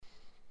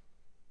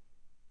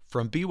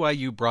From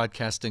BYU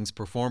Broadcasting's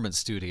Performance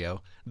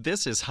Studio,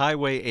 this is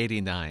Highway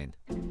 89.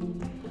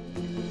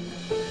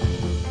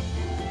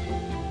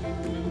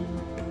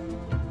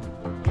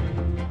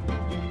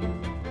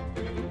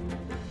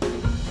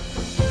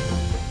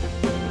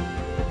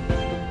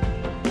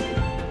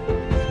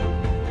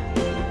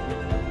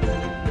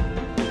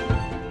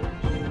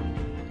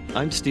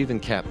 I'm Stephen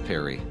Cap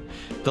Perry.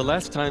 The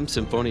last time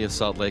Sinfonia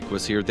Salt Lake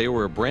was here, they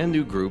were a brand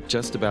new group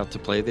just about to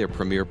play their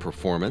premiere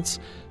performance.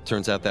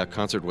 Turns out that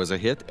concert was a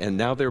hit, and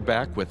now they're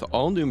back with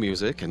all new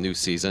music, a new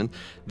season,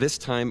 this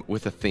time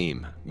with a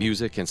theme,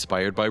 music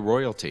inspired by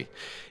royalty.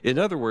 In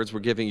other words,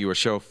 we're giving you a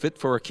show fit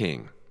for a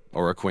king,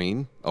 or a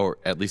queen, or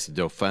at least a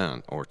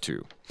dauphin or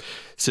two.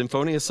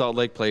 Sinfonia Salt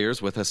Lake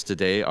players with us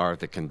today are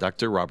the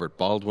conductor, Robert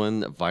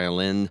Baldwin,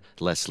 violin,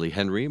 Leslie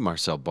Henry,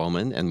 Marcel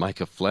Bowman, and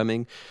Micah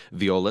Fleming,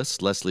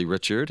 violist, Leslie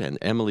Richard, and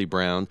Emily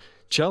Brown,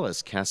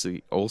 cellist,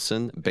 Cassie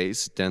Olson,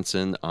 bass,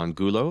 Denson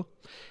Angulo,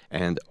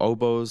 and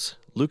oboes,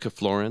 Luca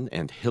Florin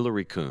and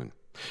Hillary Kuhn.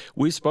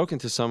 We've spoken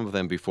to some of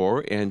them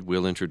before, and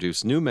we'll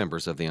introduce new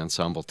members of the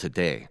ensemble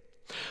today.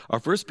 Our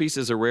first piece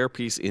is a rare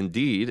piece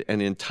indeed,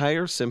 an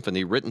entire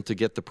symphony written to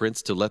get the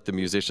prince to let the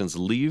musicians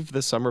leave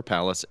the summer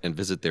palace and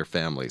visit their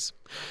families.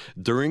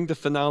 During the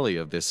finale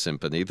of this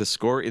symphony, the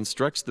score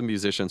instructs the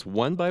musicians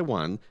one by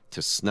one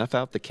to snuff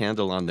out the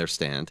candle on their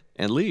stand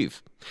and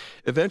leave.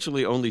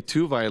 Eventually, only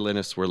two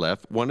violinists were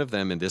left, one of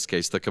them, in this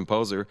case, the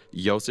composer,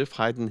 Joseph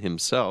Haydn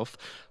himself,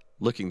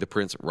 looking the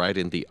prince right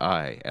in the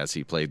eye as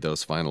he played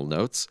those final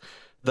notes.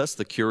 Thus,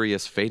 the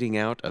curious fading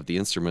out of the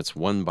instruments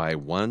one by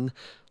one.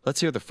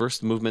 Let's hear the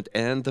first movement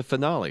and the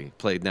finale,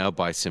 played now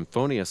by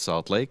Sinfonia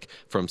Salt Lake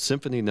from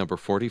Symphony No.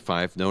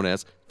 45, known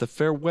as the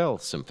Farewell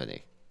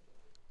Symphony.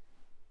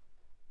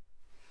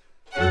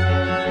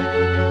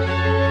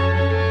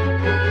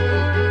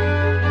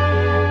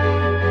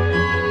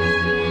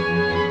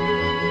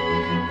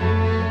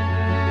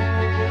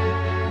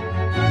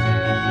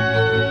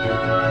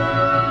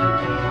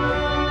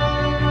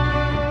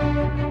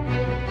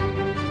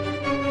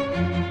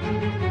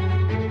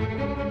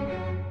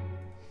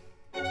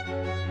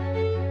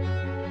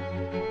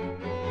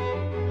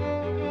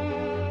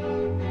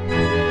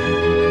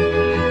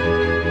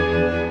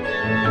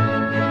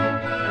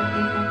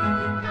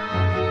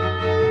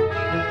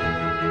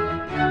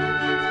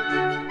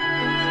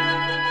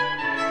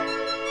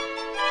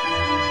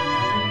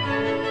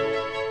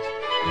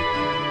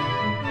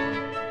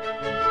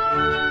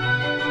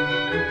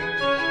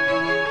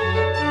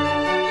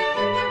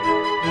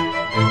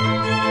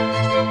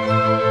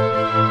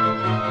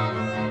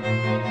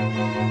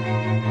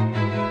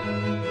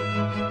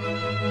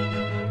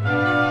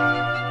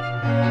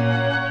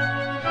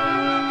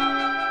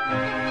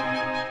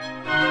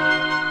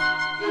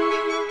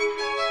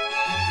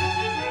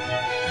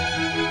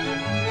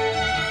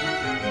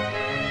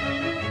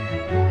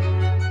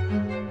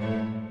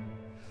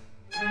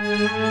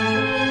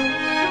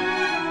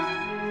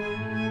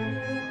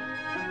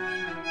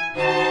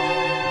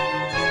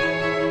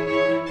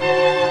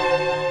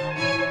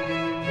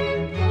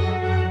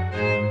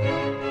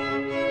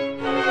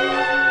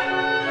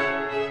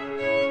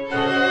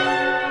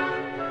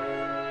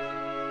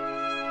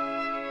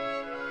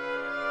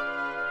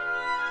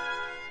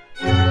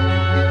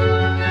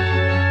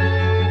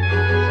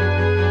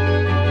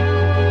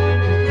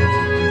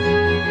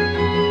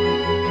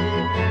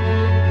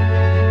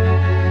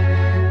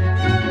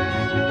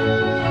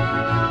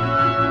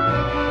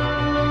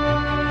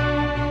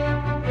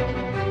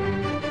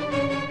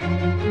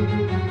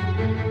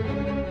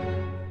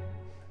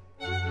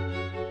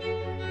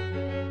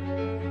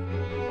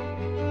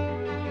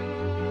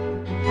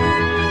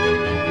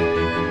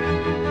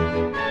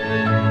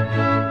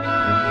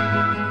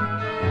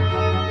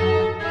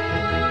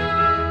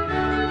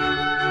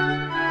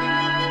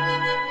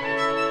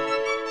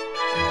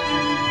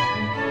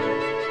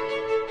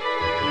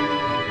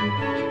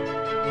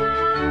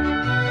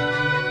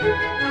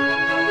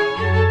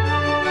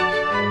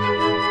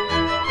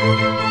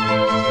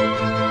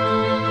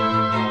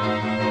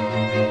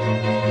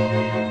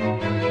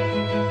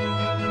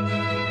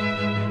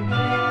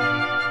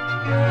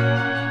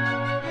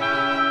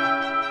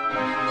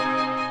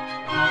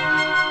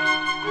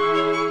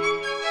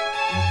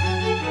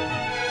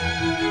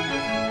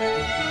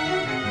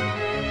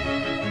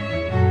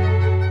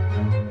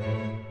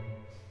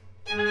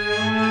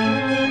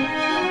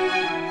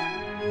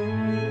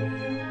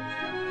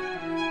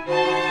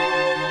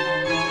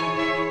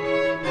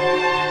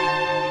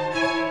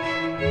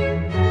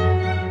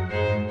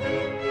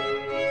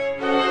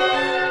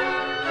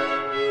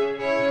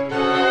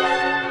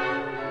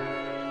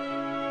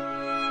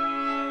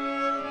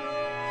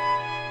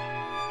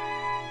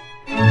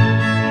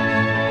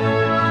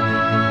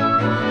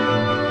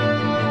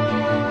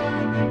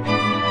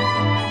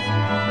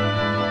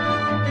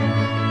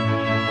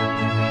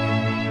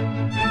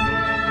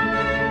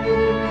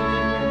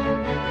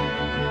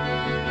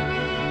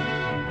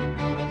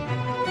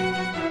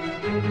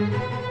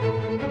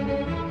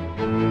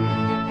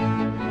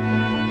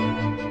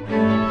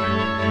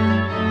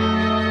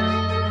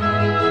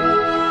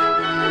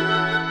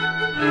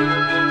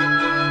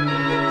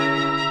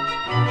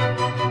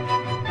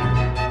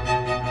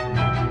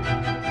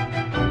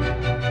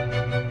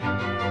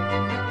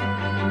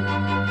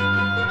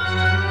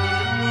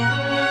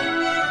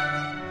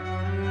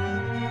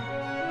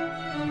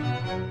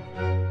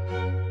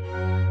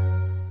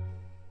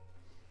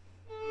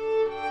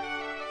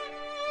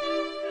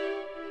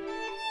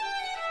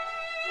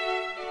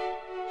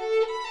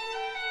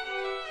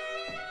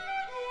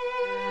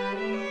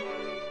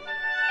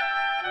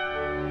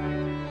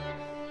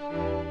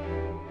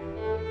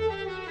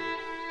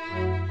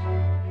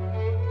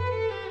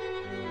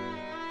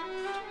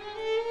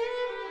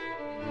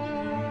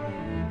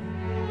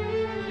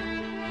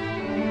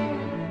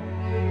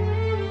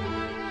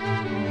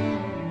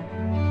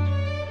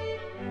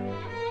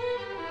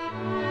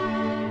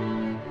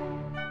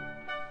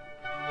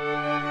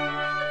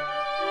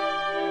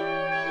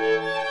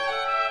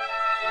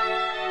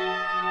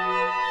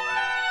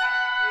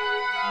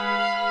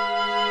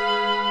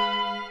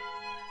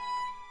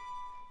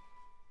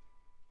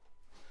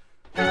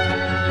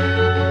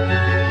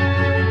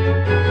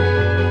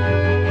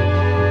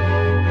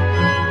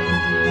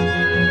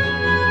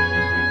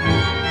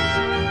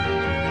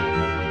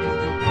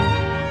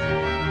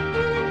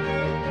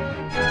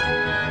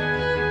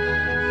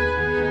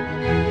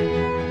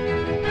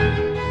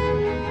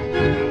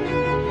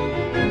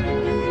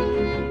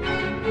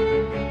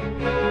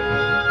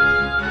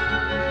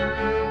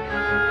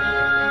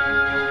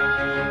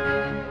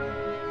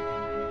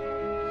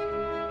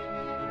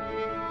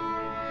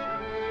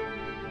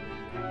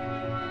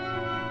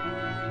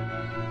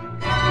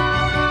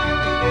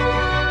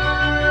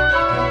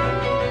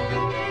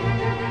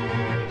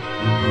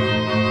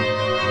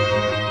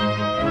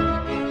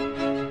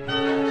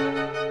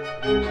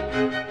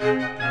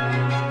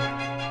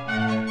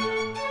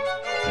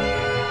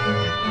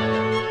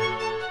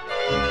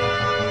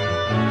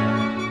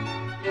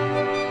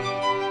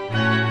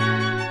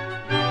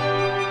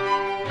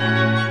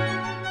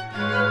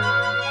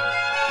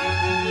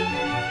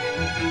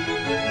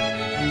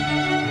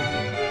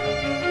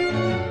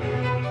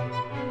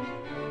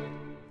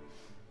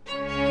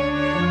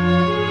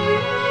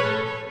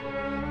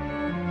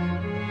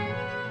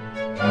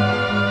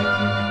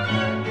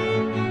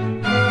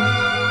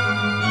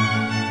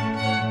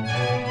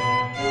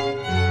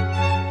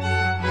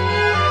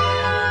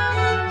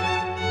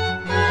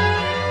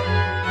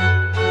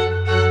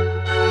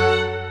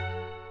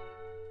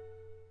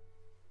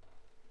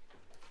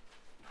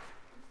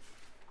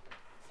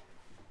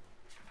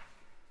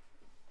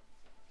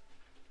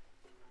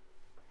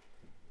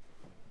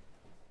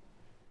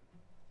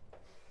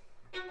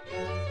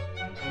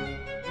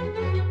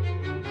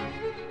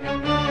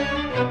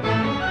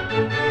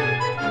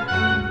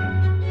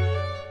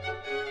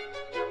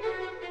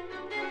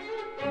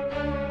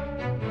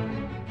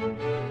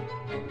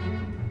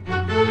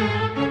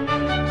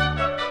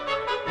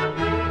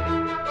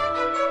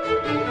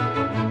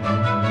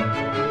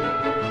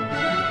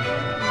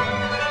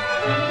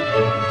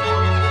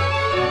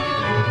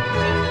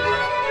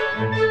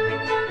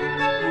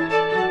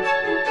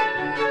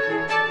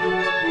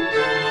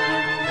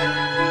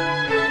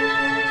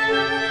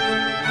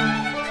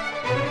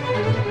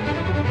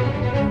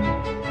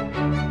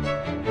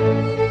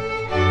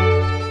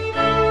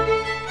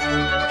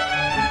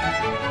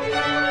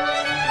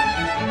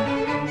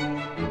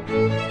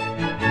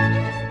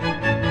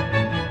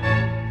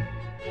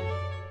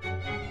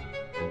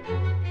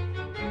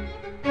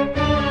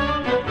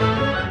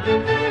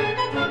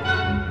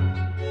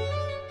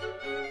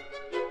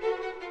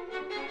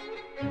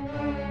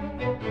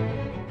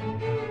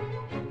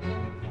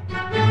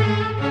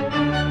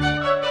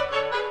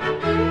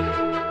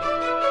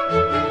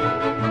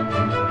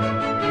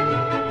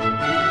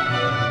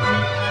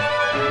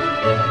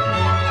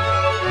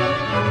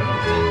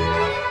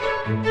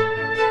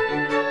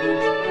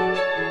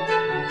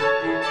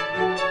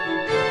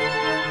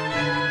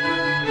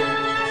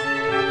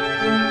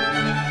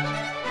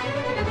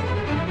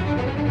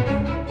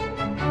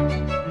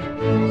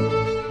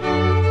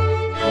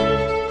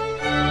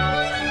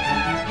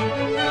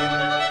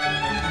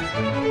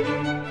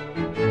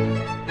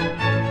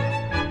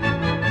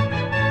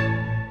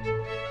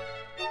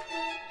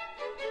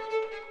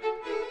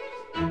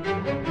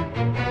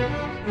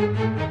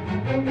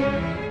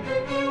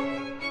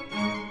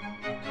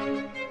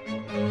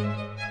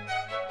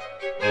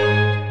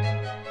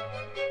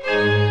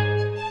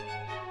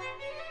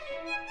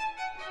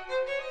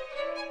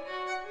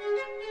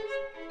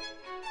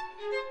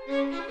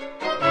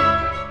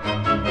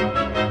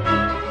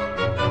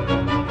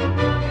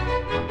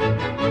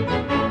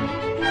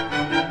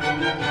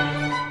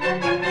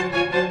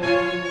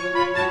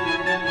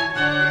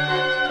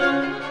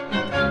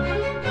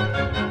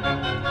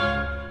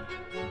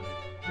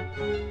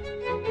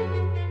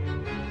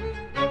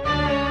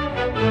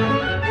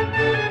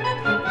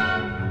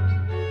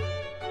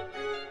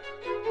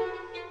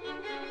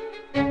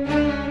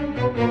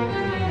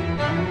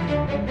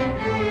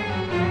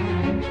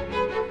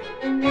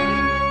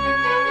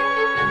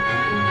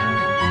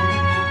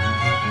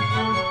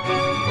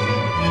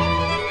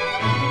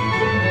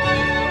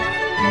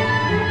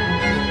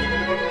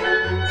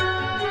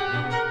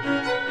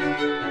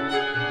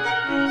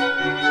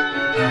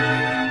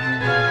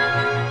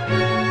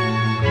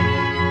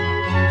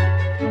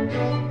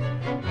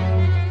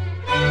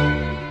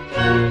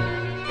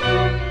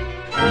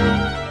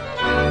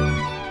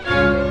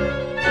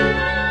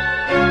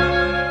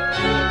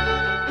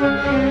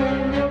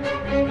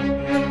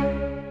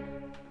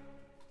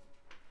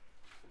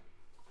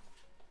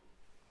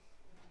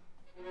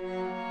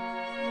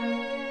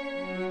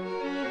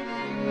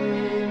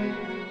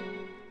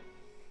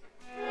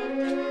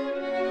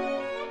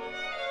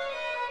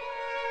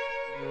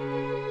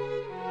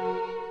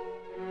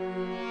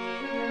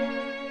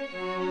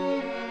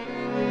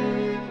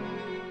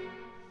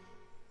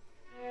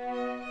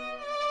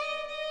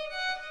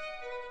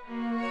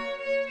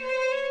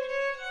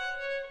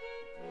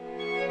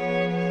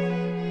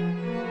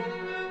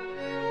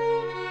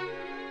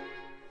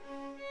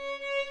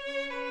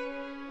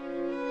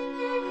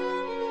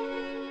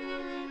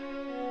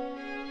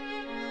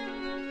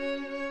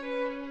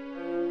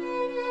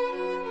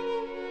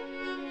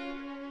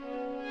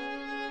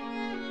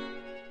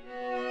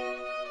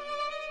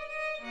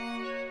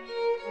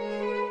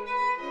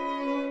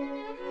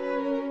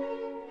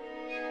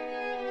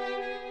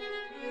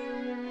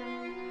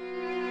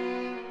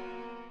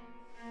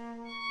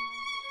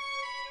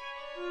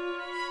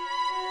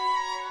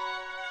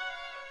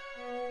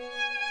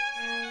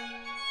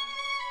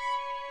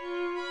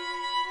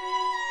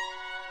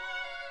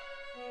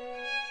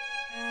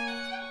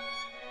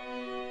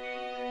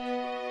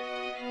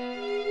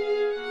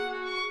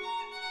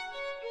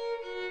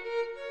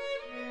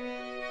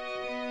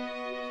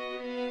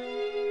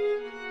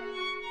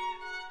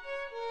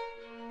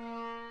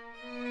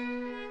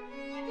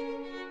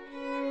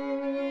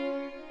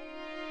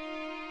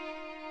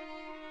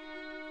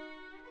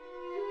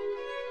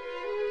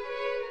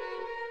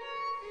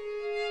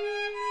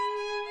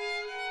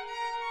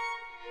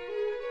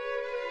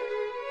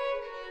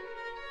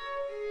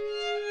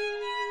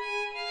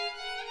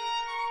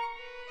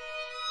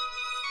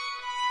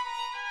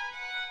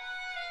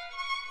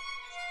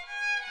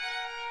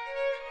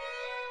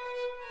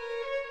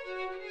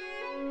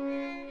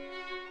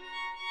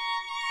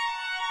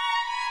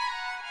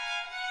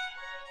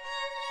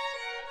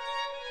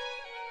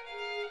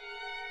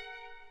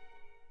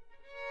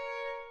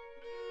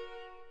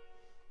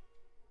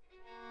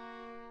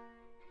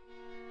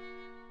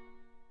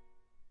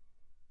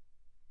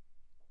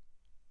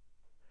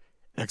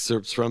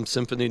 Excerpts from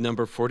Symphony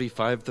Number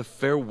 45, The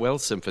Farewell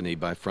Symphony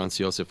by Franz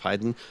Joseph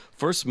Haydn,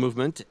 first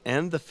movement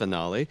and the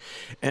finale.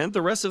 And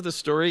the rest of the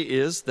story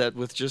is that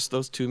with just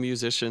those two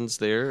musicians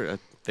there,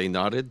 they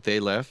nodded, they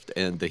left,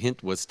 and the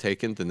hint was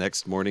taken. The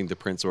next morning, the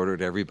prince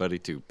ordered everybody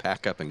to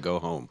pack up and go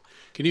home.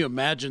 Can you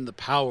imagine the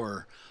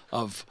power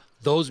of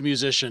those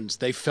musicians?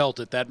 They felt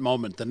at that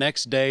moment. The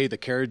next day, the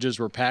carriages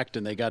were packed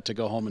and they got to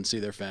go home and see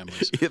their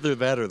families. Either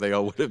that or they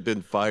all would have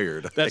been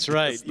fired. That's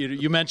right.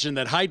 You mentioned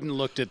that Haydn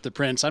looked at the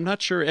prince. I'm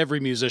not sure every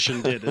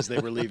musician did as they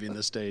were leaving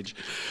the stage.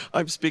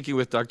 I'm speaking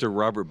with Dr.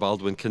 Robert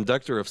Baldwin,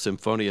 conductor of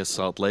Symphonia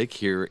Salt Lake,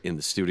 here in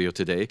the studio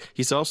today.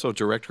 He's also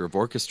director of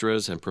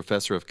orchestras and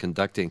professor of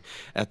conducting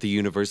at the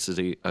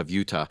University of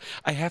Utah.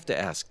 I have to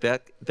ask,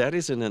 that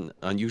is in an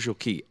unusual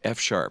key, F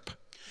sharp.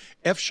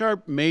 F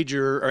sharp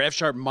major, or F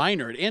sharp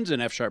minor, it ends in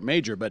F sharp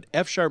major, but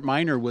F sharp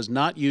minor was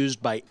not used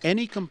by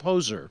any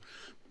composer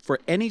for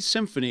any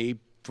symphony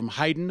from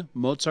Haydn,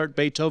 Mozart,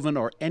 Beethoven,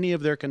 or any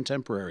of their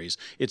contemporaries.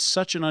 It's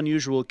such an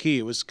unusual key.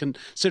 It was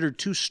considered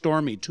too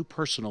stormy, too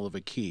personal of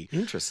a key.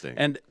 Interesting.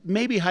 And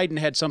maybe Haydn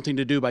had something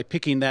to do by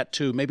picking that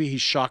too. Maybe he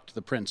shocked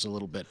the prince a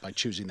little bit by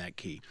choosing that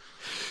key.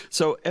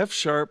 So F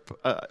sharp,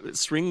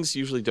 strings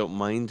usually don't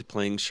mind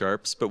playing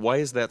sharps, but why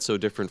is that so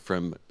different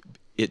from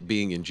it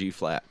being in G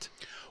flat?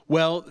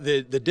 Well,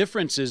 the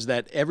difference is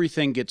that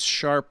everything gets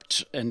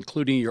sharped,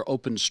 including your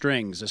open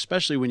strings,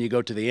 especially when you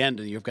go to the end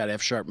and you've got F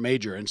sharp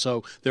major. And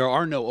so there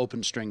are no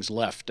open strings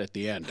left at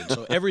the end. And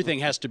so everything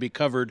has to be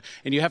covered,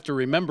 and you have to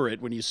remember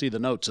it when you see the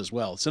notes as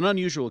well. It's an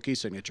unusual key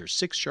signature,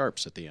 6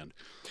 sharps at the end.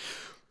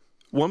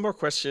 One more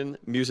question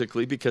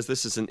musically, because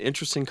this is an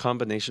interesting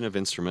combination of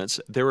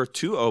instruments. There are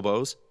 2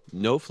 oboes,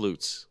 no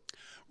flutes.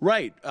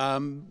 Right.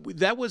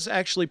 That was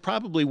actually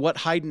probably what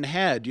Haydn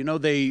had. You know,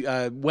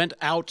 they went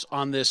out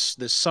on this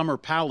summer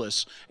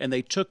palace, and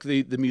they took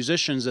the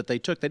musicians that they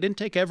took. They didn't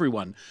take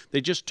everyone. They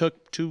just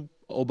took 2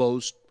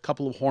 oboes, a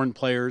couple of horn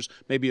players,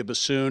 maybe a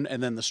bassoon,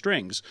 and then the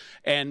strings,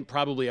 and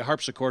probably a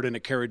harpsichord in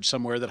a carriage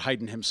somewhere that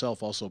Haydn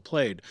himself also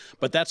played.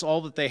 But that's all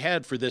that they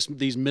had for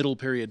these middle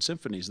period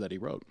symphonies that he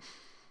wrote.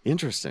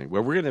 Interesting.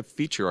 Well, we're going to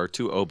feature our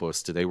 2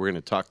 oboes today. We're going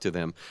to talk to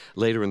them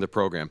later in the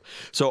program.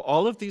 So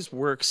all of these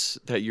works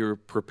that you're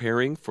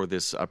preparing for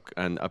this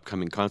an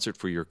upcoming concert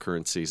for your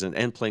current season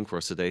and playing for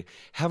us today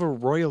have a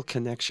royal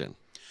connection.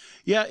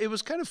 Yeah, it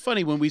was kind of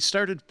funny. When we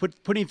started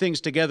putting things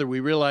together, we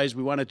realized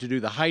we wanted to do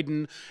the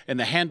Haydn, and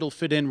the Handel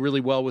fit in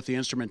really well with the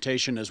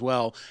instrumentation as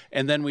well.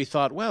 And then we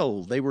thought,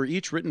 well, they were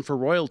each written for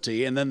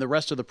royalty, and then the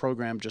rest of the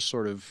program just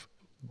sort of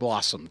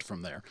blossomed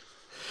from there.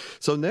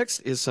 So next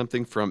is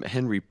something from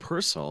Henry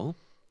Purcell.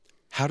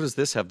 How does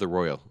this have the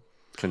royal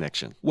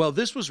connection? Well,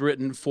 this was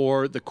written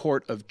for the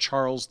court of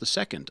Charles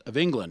II of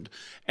England.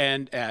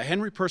 And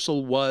Henry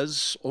Purcell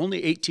was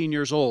only 18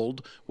 years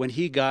old when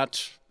he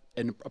got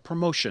a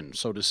promotion,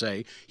 so to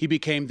say. He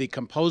became the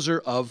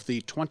composer of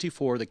the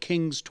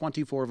King's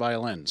 24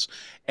 violins.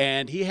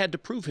 And he had to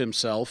prove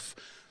himself.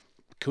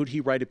 Could he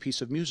write a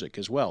piece of music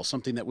as well,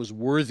 something that was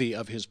worthy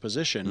of his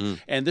position?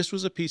 And this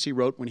was a piece he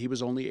wrote when he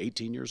was only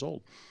 18 years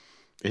old.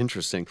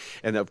 Interesting.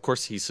 And of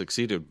course, he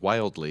succeeded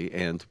wildly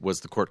and was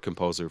the court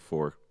composer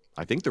for,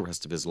 I think, the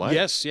rest of his life.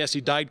 Yes,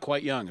 he died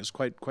quite young. It's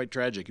quite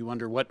tragic. You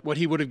wonder what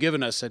he would have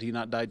given us had he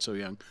not died so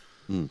young.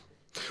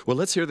 Well,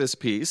 let's hear this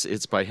piece.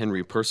 It's by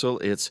Henry Purcell.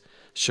 It's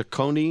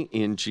Chaconne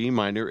in G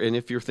minor. And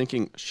if you're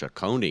thinking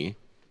Chaconne,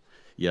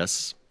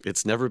 yes,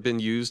 it's never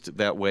been used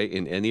that way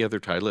in any other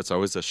title. It's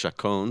always a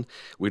chaconne.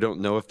 We don't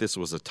know if this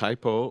was a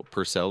typo.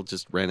 Purcell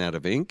just ran out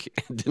of ink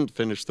and didn't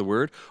finish the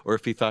word, or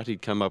if he thought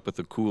he'd come up with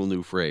a cool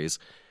new phrase.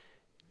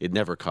 It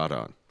never caught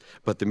on.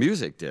 But the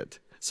music did.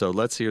 So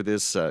let's hear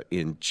this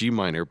in G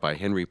minor by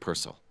Henry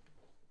Purcell.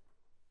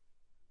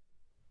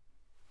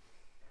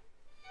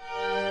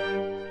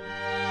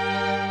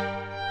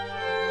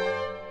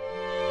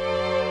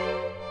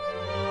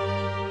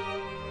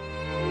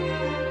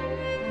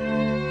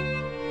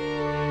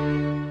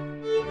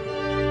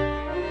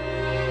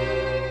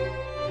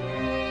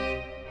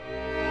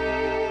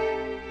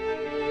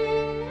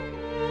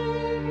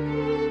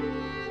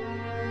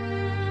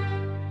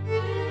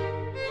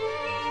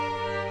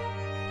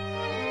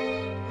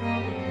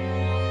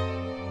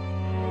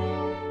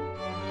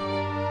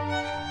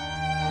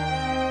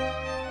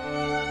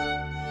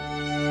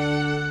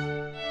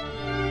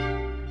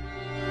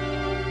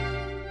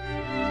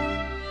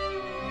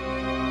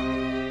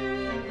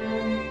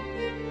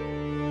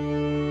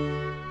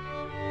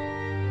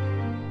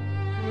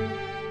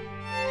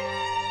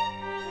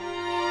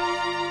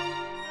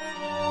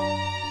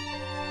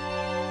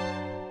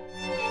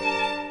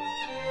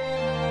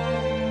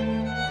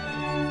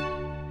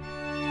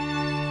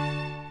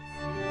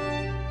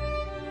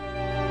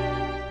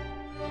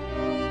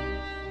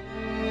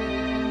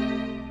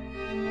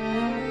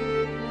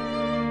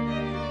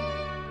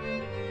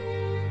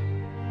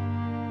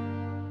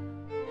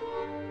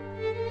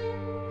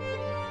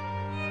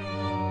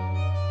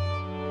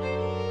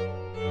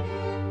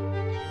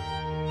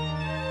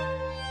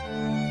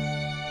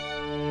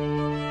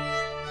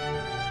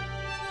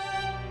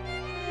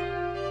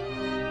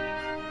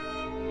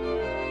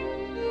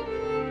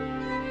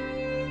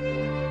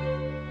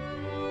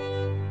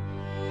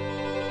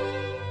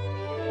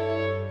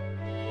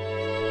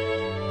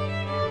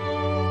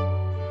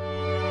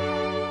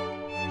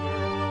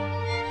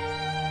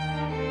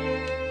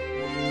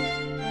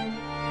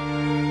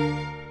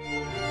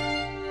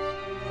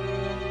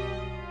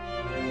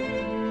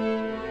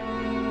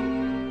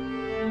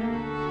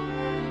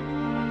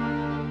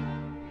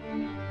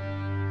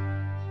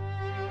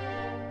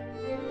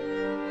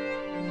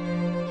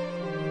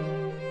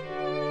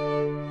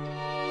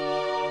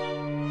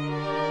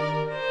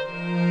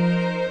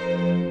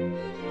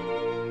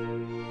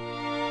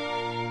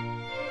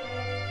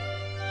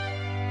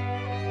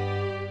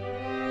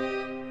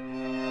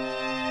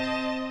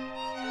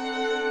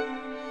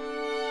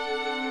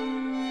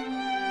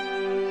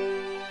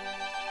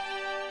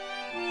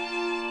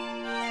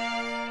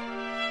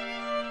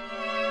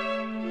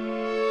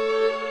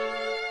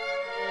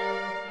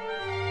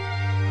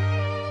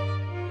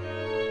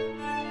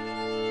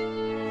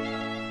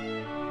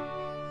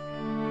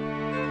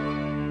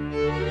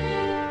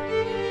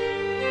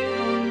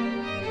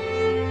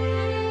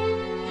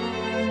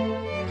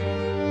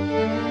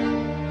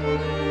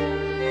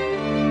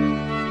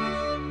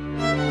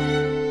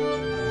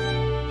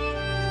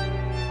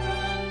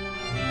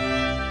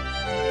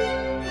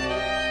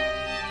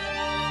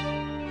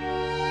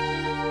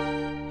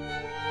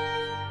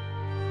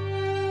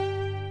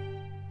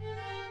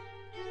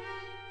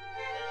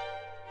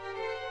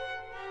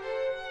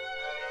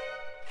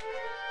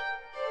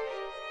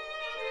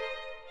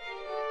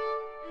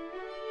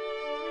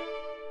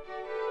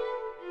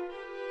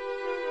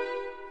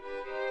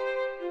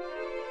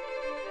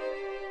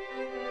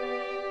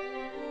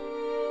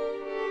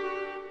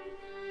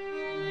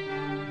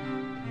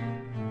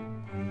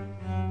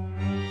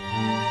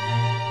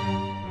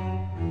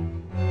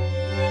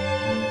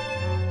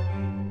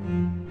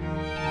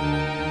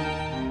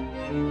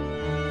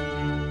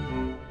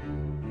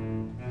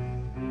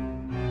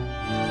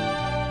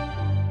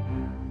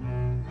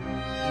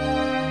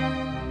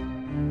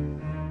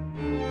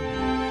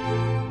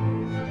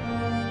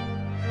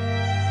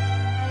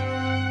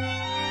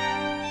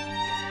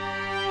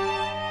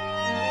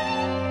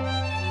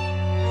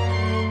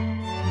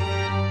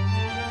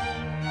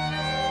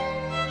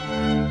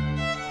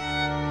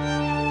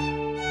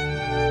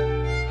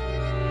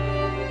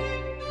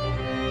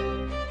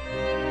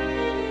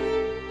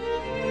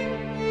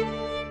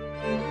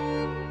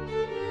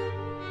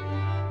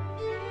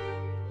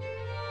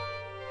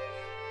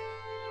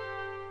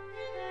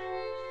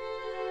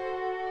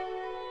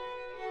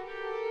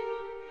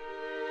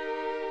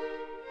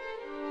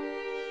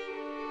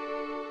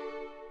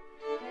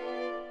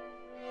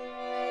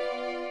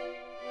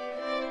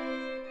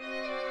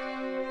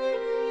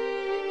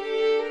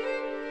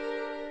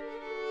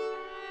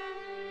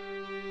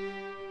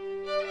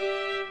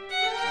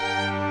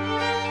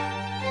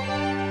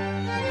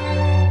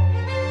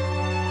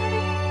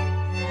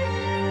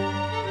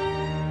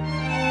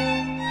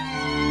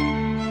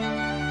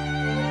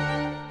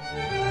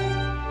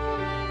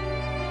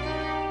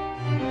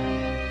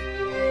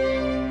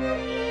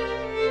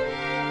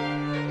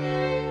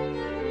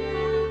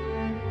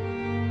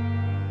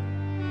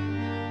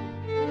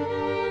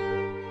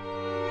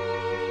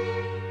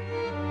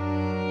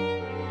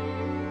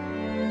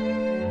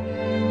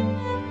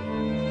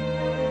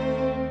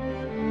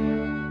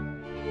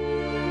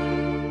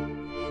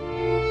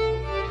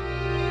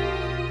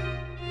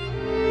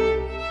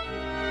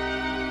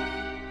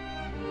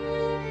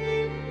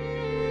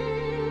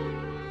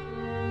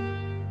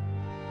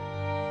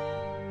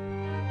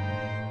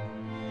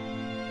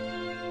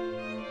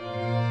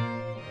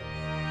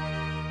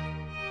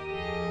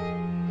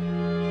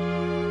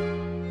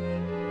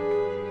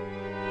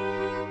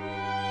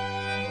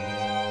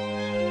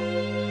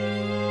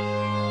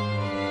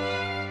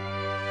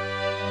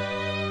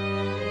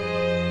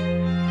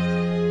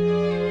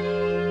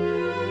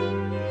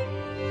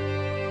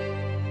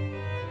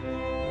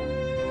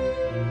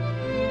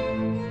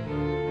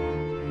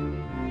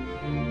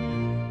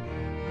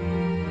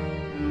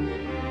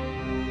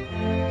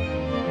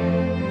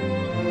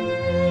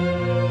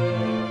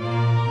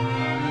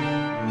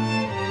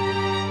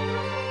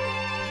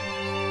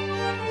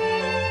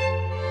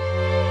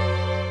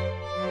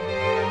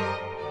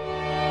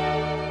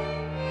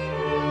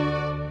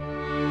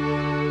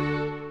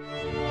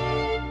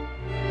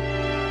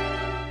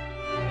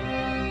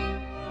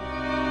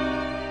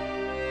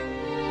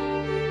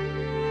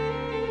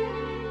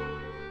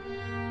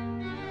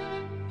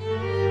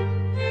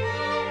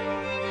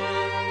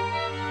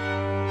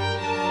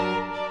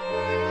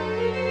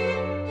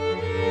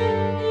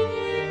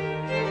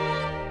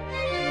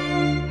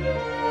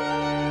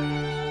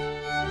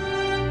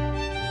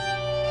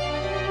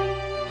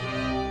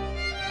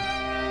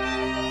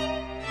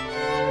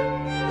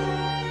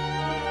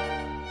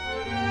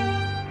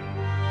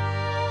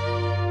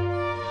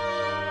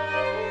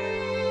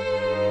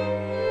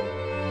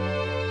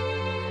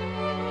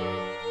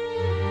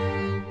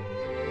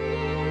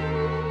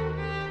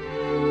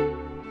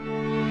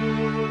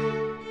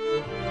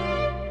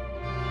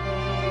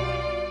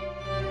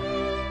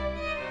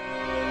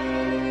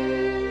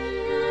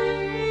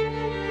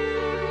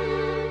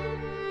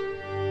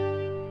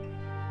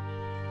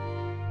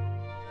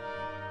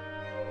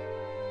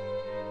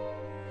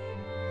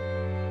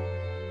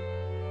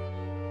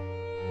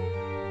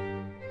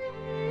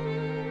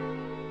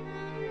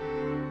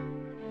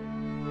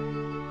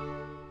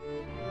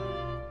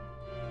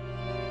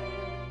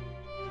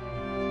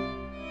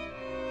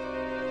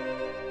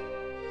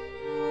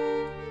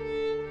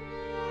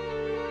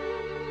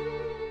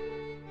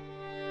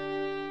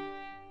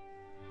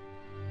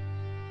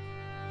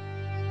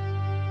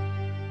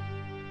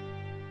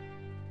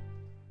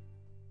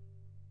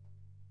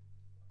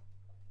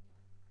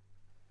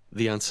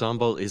 The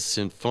ensemble is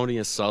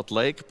Sinfonia Salt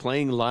Lake,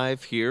 playing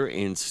live here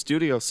in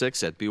Studio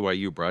 6 at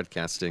BYU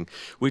Broadcasting.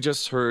 We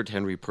just heard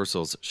Henry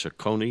Purcell's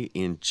Ciccone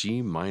in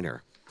G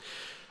minor.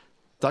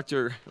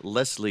 Dr.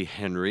 Leslie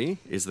Henry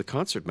is the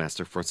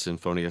concertmaster for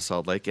Sinfonia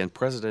Salt Lake and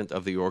president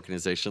of the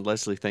organization.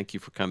 Leslie, thank you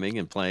for coming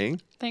and playing.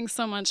 Thanks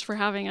so much for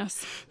having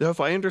us. Now, if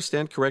I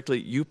understand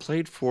correctly, you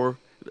played for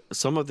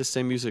some of the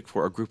same music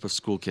for a group of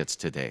school kids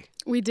today.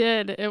 We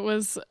did. It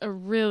was a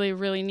really,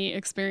 really neat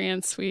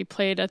experience. We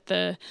played at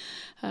the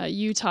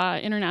Utah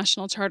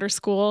International Charter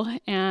School,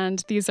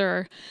 and these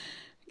are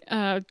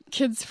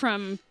kids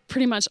from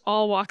pretty much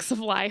all walks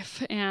of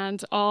life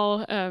and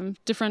all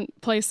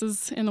different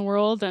places in the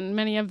world, and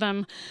many of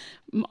them,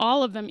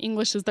 all of them,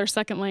 English is their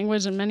second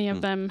language, and many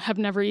of them have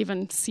never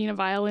even seen a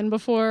violin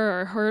before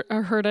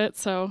or heard it,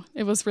 so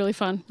it was really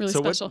fun, really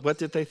special. So what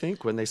did they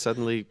think when they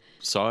suddenly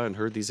saw and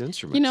heard these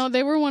instruments? You know,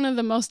 they were one of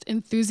the most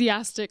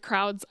enthusiastic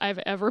crowds I've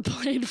ever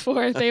played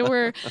for. They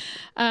were,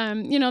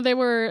 they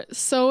were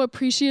so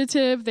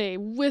appreciative. They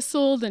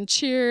whistled and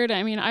cheered.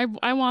 I mean,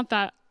 I want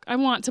that. I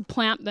want to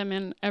plant them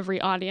in every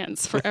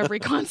audience for every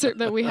concert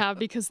that we have,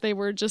 because they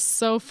were just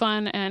so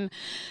fun and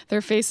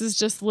their faces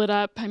just lit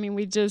up. I mean,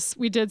 we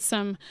did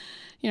some,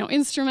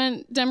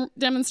 instrument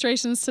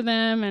demonstrations to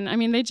them, and I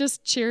mean, they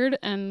just cheered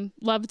and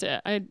loved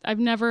it. I've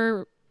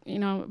never,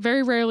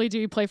 very rarely do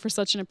you play for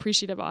such an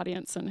appreciative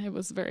audience, and it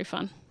was very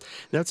fun.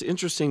 That's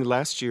interesting.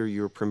 Last year,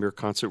 your premiere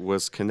concert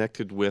was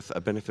connected with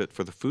a benefit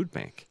for the food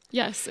bank.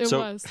 Yes, it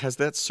was. So has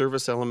that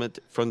service element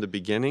from the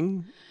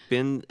beginning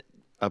been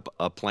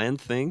a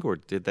planned thing, or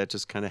did that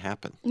just kind of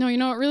happen? No,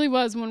 it really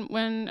was.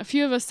 When a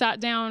few of us sat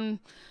down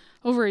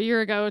over a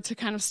year ago to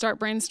kind of start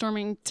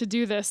brainstorming to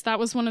do this, that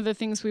was one of the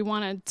things we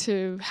wanted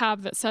to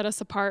have that set us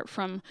apart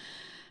from,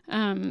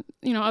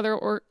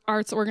 other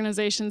arts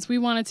organizations. We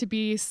wanted to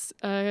be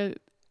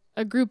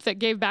a group that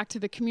gave back to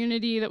the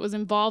community, that was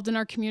involved in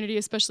our community,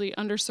 especially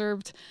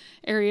underserved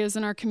areas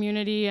in our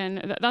community,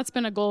 and that's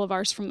been a goal of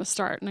ours from the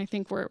start, and I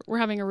think we're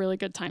having a really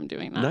good time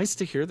doing that. Nice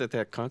to hear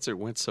that concert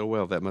went so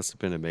well. That must have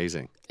been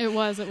amazing. It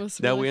was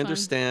Now, really we fun.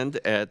 understand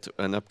at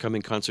an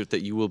upcoming concert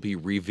that you will be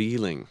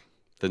revealing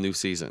the new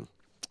season.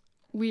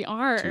 We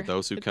are. To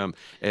those who come.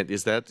 And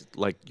is that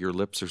like your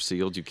lips are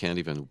sealed? You can't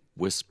even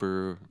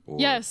whisper? Or...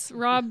 Yes.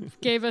 Rob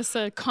gave us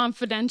a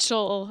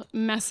confidential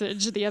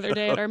message the other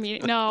day at our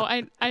meeting. No,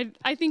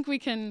 I think we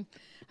can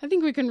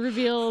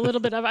reveal a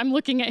little bit of. I'm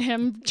looking at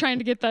him trying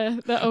to get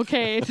the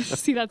okay to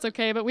see that's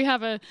okay. But we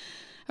have a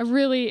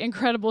really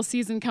incredible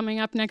season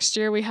coming up next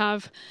year. We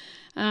have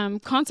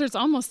concerts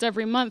almost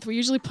every month. We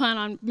usually plan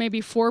on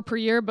maybe 4 per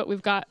year, but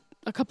we've got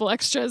a couple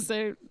extras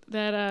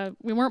that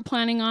we weren't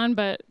planning on,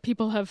 but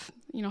people have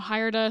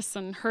hired us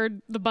and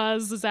heard the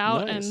buzz is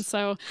out. Nice. And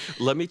so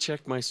let me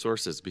check my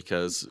sources,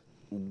 because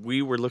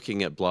we were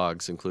looking at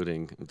blogs,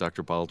 including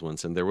Dr.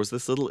 Baldwin's, and there was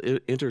this little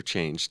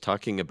interchange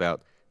talking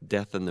about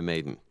Death and the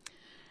Maiden,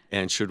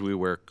 and should we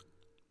wear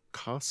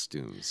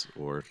costumes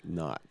or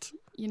not?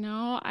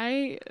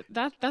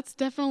 That's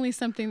definitely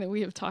something that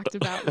we have talked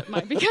about that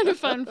might be kind of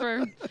fun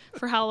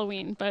for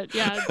Halloween. But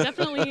yeah,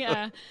 definitely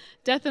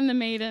Death and the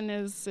Maiden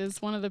is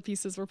one of the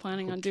pieces we're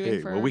planning on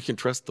doing. Well, we can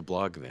trust the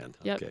blog then.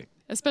 Yep. Okay.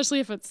 Especially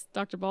if it's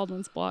Dr.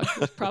 Baldwin's blog.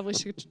 We probably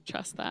should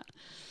trust that.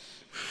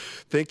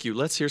 Thank you.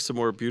 Let's hear some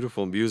more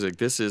beautiful music.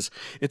 This is,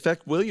 in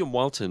fact, William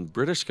Walton,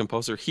 British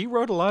composer. He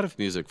wrote a lot of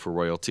music for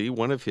royalty.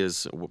 One of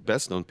his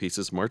best-known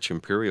pieces, March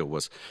Imperial,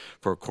 was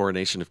for a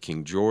coronation of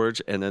King George,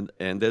 and then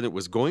it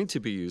was going to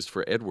be used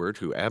for Edward,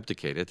 who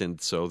abdicated, and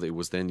so it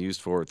was then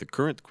used for the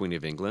current Queen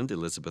of England,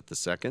 Elizabeth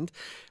II.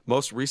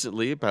 Most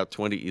recently, about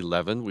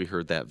 2011, we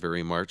heard that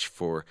very march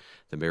for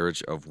the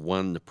marriage of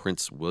one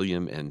Prince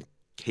William and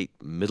Kate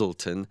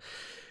Middleton.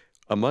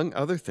 Among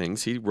other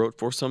things, he wrote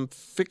for some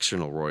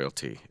fictional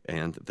royalty,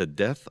 and The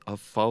Death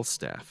of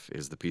Falstaff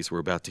is the piece we're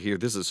about to hear.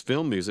 This is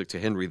film music to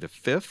Henry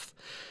V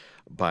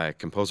by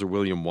composer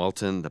William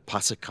Walton, the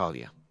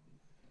Passacaglia.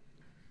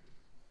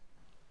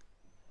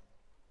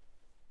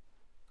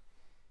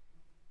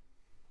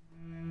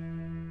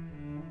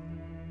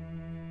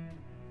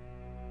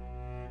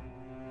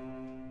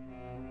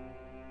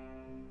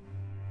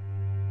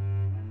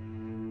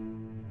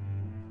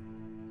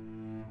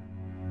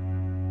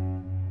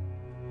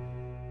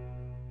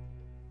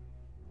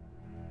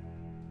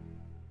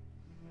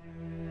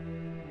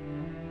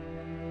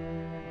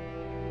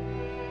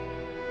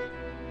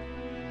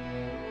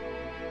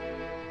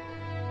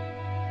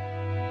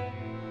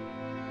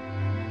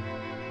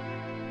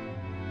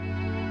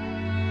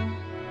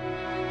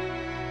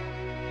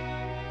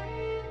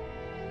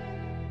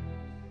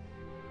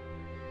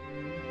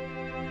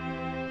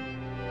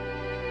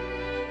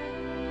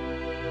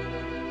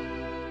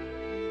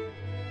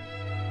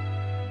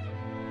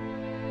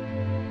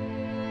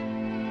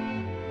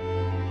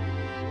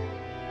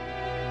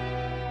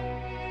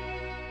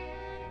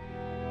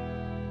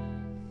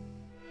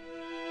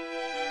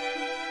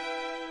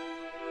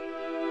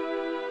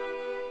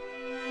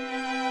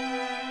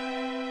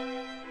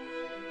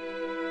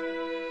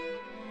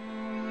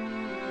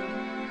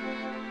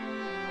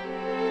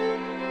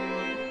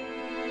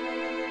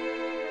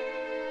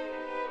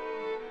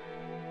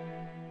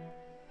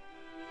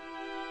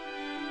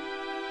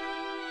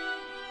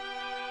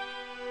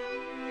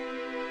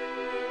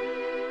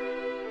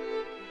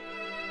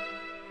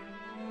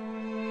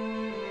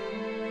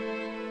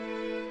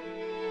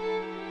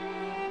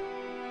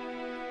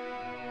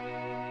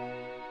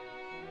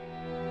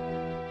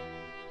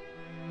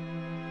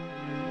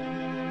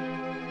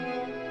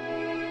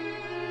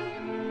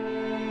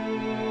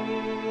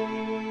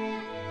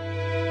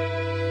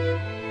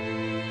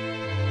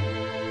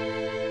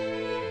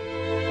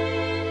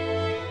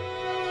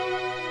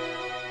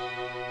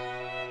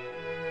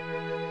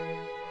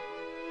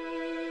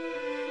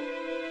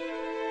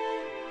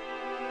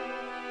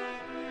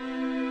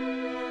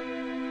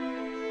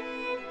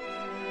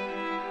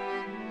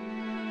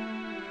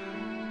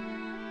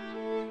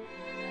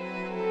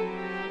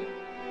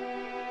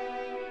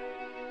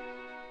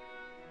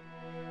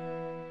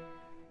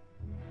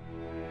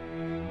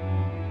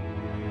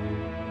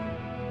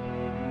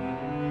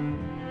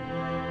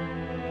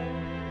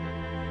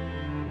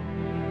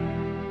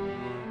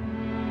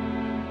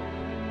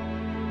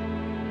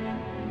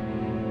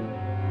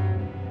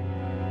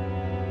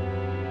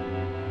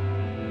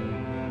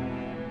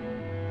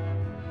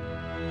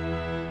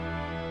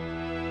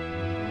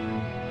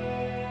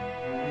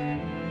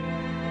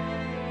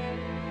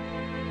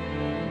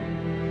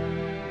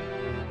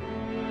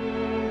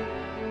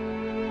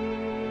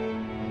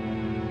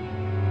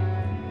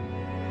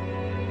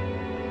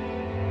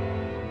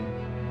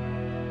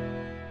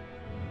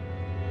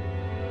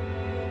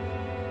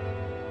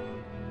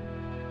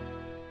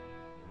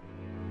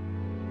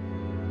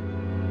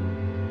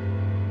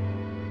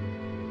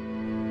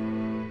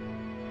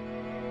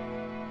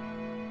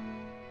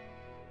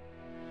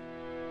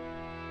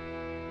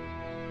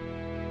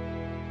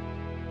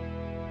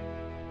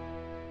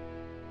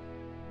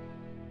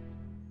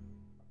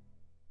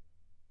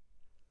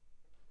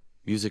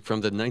 Music from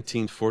the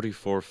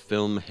 1944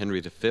 film Henry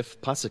V,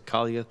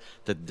 Passacaglia,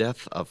 The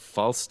Death of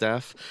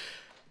Falstaff.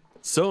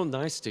 So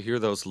nice to hear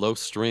those low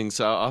strings.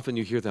 Often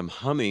you hear them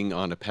humming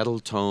on a pedal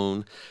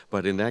tone,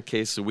 but in that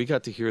case, we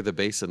got to hear the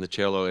bass and the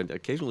cello and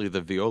occasionally the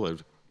viola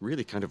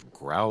really kind of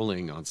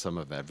growling on some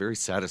of that. Very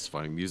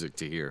satisfying music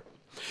to hear.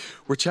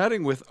 We're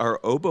chatting with our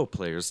oboe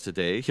players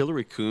today.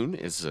 Hillary Kuhn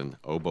is an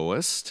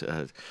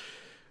oboist.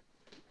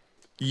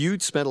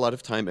 You'd spent a lot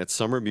of time at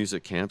summer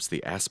music camps,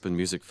 the Aspen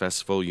Music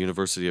Festival,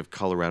 University of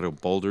Colorado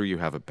Boulder. You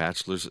have a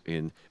bachelor's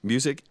in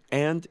music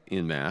and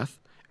in math.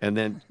 And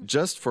then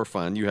just for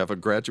fun, you have a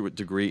graduate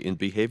degree in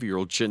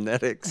behavioral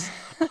genetics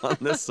on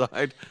the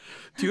side.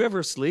 Do you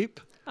ever sleep?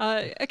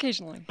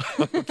 Occasionally.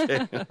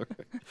 Okay.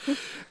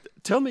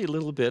 Tell me a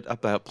little bit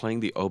about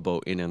playing the oboe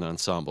in an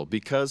ensemble,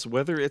 because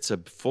whether it's a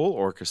full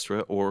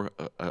orchestra or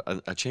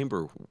a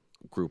chamber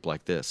group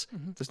like this,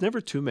 there's never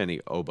too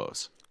many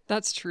oboes.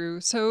 That's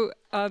true. So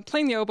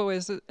playing the oboe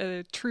is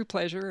a true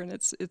pleasure, and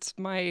it's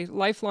my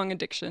lifelong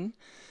addiction.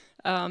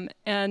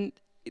 And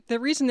the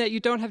reason that you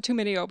don't have too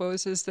many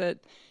oboes is that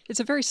it's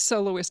a very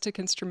soloistic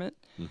instrument.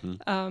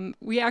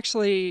 We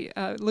actually,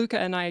 Luca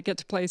and I get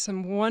to play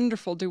some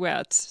wonderful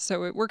duets,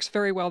 so it works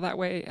very well that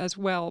way as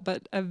well.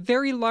 But a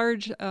very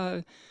large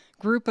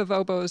group of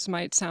oboes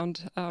might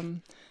sound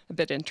a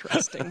bit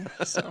interesting.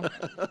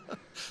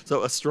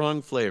 So a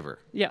strong flavor,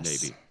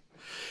 yes. Maybe.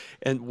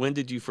 And when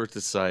did you first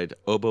decide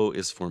oboe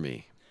is for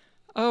me?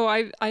 Oh,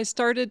 I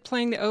started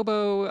playing the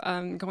oboe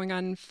going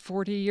on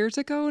 40 years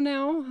ago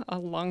now, a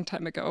long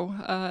time ago.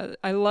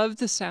 I love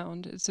the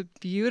sound. It's a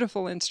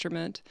beautiful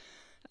instrument,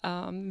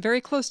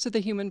 very close to the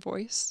human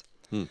voice.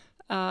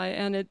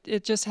 And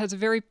it just has a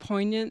very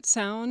poignant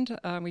sound.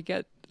 We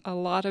get a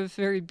lot of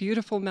very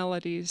beautiful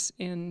melodies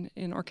in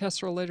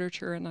orchestral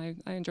literature, and I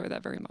enjoy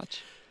that very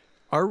much.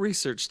 Our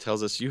research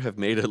tells us you have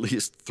made at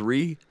least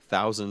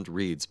 3,000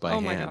 reeds by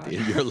hand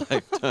in your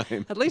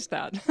lifetime. At least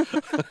that.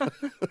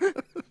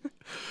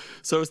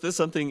 So is this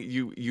something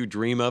you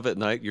dream of at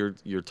night?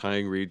 You're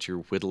tying reeds, you're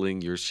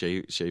whittling, you're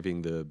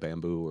shaving the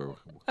bamboo, or?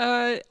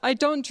 I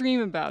don't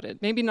dream about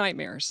it. Maybe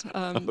nightmares.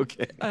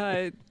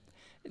 Okay.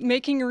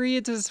 Making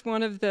reeds is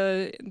one of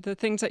the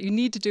things that you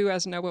need to do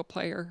as an oboe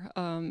player.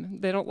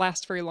 They don't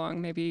last very long,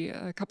 maybe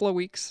a couple of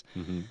weeks,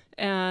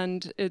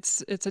 and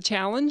it's a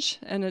challenge,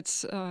 and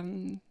it's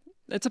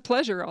a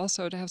pleasure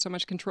also to have so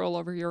much control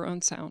over your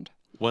own sound.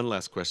 One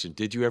last question: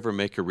 did you ever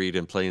make a reed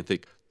and play and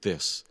think,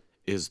 "This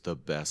is the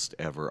best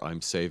ever.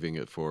 I'm saving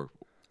it for,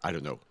 I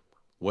don't know,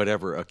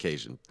 whatever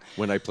occasion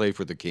when I play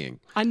for the king"?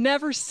 I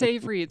never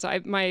save reeds.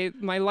 My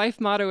life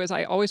motto is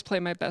I always play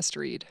my best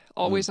reed.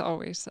 Always,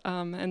 always.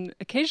 And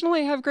occasionally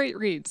I have great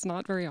reeds,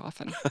 not very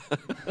often.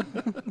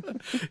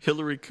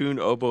 Hillary Kuhn,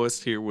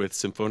 oboist here with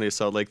Sinfonia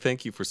Salt Lake.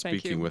 Thank you for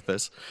speaking with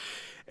us.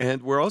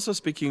 And we're also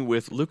speaking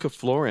with Luca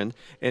Florin.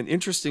 And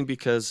interesting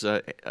because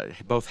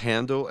both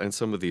Handel and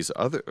some of these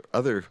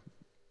other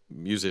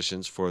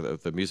musicians for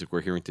the music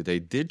we're hearing today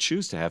did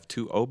choose to have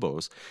two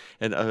oboes.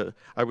 And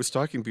I was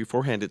talking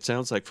beforehand, it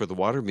sounds like for the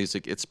water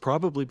music, it's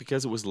probably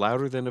because it was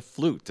louder than a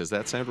flute. Does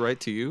that sound right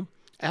to you?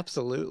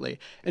 Absolutely.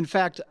 In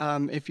fact,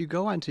 if you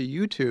go onto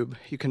YouTube,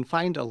 you can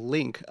find a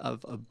link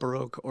of a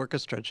Baroque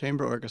orchestra,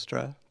 chamber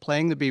orchestra,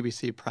 playing the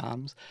BBC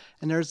Proms,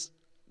 and there's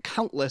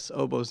countless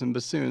oboes and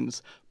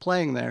bassoons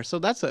playing there. So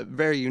that's a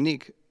very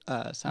unique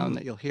sound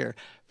that you'll hear.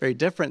 Very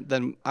different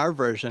than our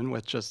version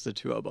with just the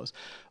two oboes.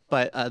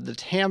 But the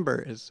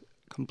timbre is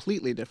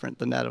completely different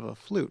than that of a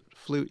flute.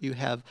 Flute, you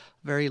have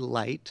very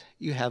light,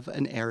 you have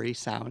an airy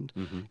sound.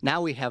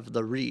 Now we have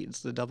the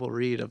reeds, the double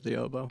reed of the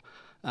oboe.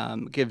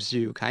 Gives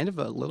you kind of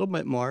a little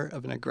bit more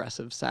of an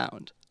aggressive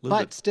sound,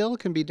 but still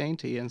can be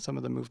dainty in some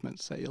of the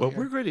movements that you'll hear.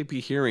 We're going to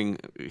be hearing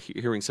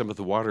some of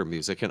the water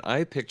music, and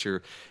I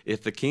picture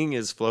if the king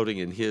is floating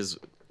in his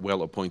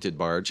well-appointed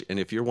barge, and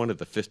if you're one of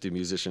the 50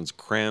 musicians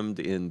crammed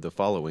in the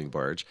following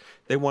barge,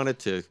 they wanted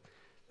to.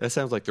 That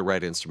sounds like the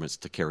right instruments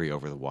to carry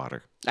over the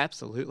water.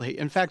 Absolutely.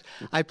 In fact,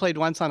 I played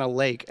once on a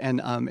lake,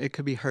 and it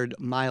could be heard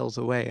miles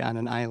away on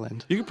an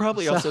island. You could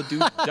probably also do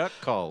duck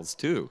calls,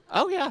 too.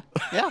 Oh, yeah.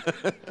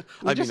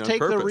 We just take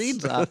the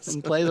reeds off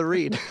and play the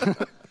reed.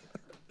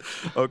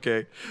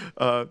 Okay.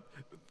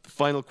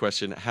 Final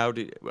question.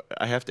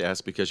 I have to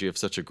ask because you have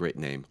such a great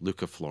name,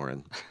 Luca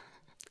Florin.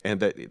 And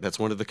that's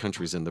one of the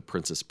countries in The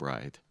Princess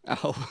Bride.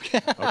 Oh,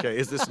 yeah. Okay,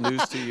 is this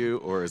news to you,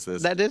 or is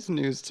this... That is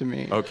news to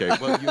me. Okay,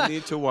 well, you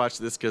need to watch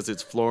this because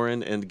it's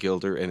Florin and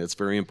Gilder, and it's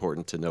very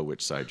important to know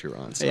which side you're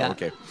on. So, yeah.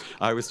 Okay,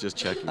 I was just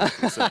checking.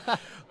 So,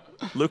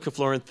 Luca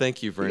Florin,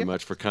 thank you very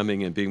much for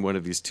coming and being one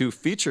of these two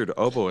featured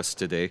oboists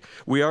today.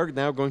 We are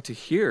now going to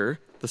hear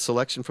the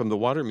selection from the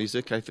water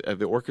music.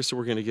 The orchestra,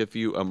 we're going to give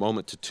you a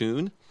moment to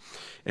tune.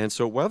 And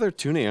so while they're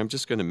tuning, I'm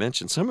just going to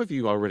mention, some of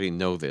you already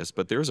know this,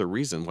 but there's a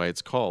reason why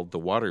it's called the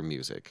water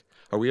music.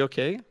 Are we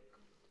okay?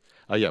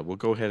 Yeah, we'll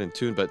go ahead and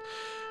tune. But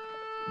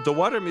The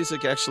water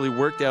music actually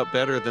worked out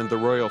better than the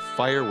royal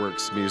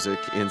fireworks music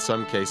in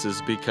some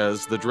cases,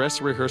 because the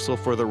dress rehearsal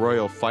for the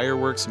royal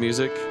fireworks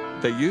music,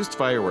 they used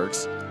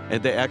fireworks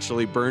and they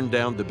actually burned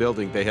down the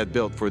building they had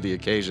built for the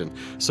occasion.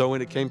 So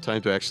when it came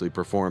time to actually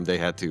perform, they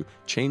had to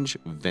change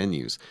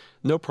venues.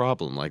 No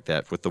problem like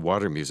that with the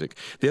water music.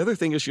 The other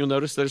thing is, you'll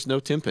notice there's no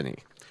timpani,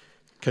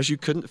 because you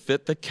couldn't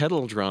fit the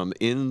kettle drum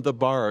in the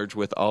barge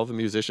with all the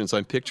musicians.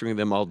 I'm picturing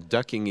them all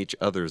ducking each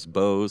other's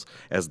bows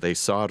as they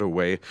sawed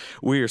away.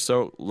 We are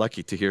so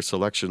lucky to hear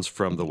selections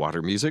from the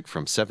water music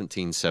from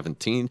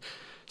 1717.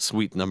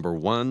 Suite number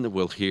 1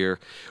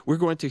 we're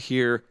going to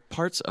hear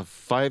parts of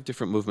 5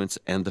 different movements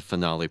and the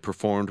finale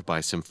performed by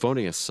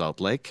Sinfonia Salt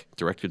Lake,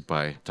 directed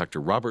by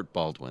Dr. Robert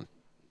Baldwin.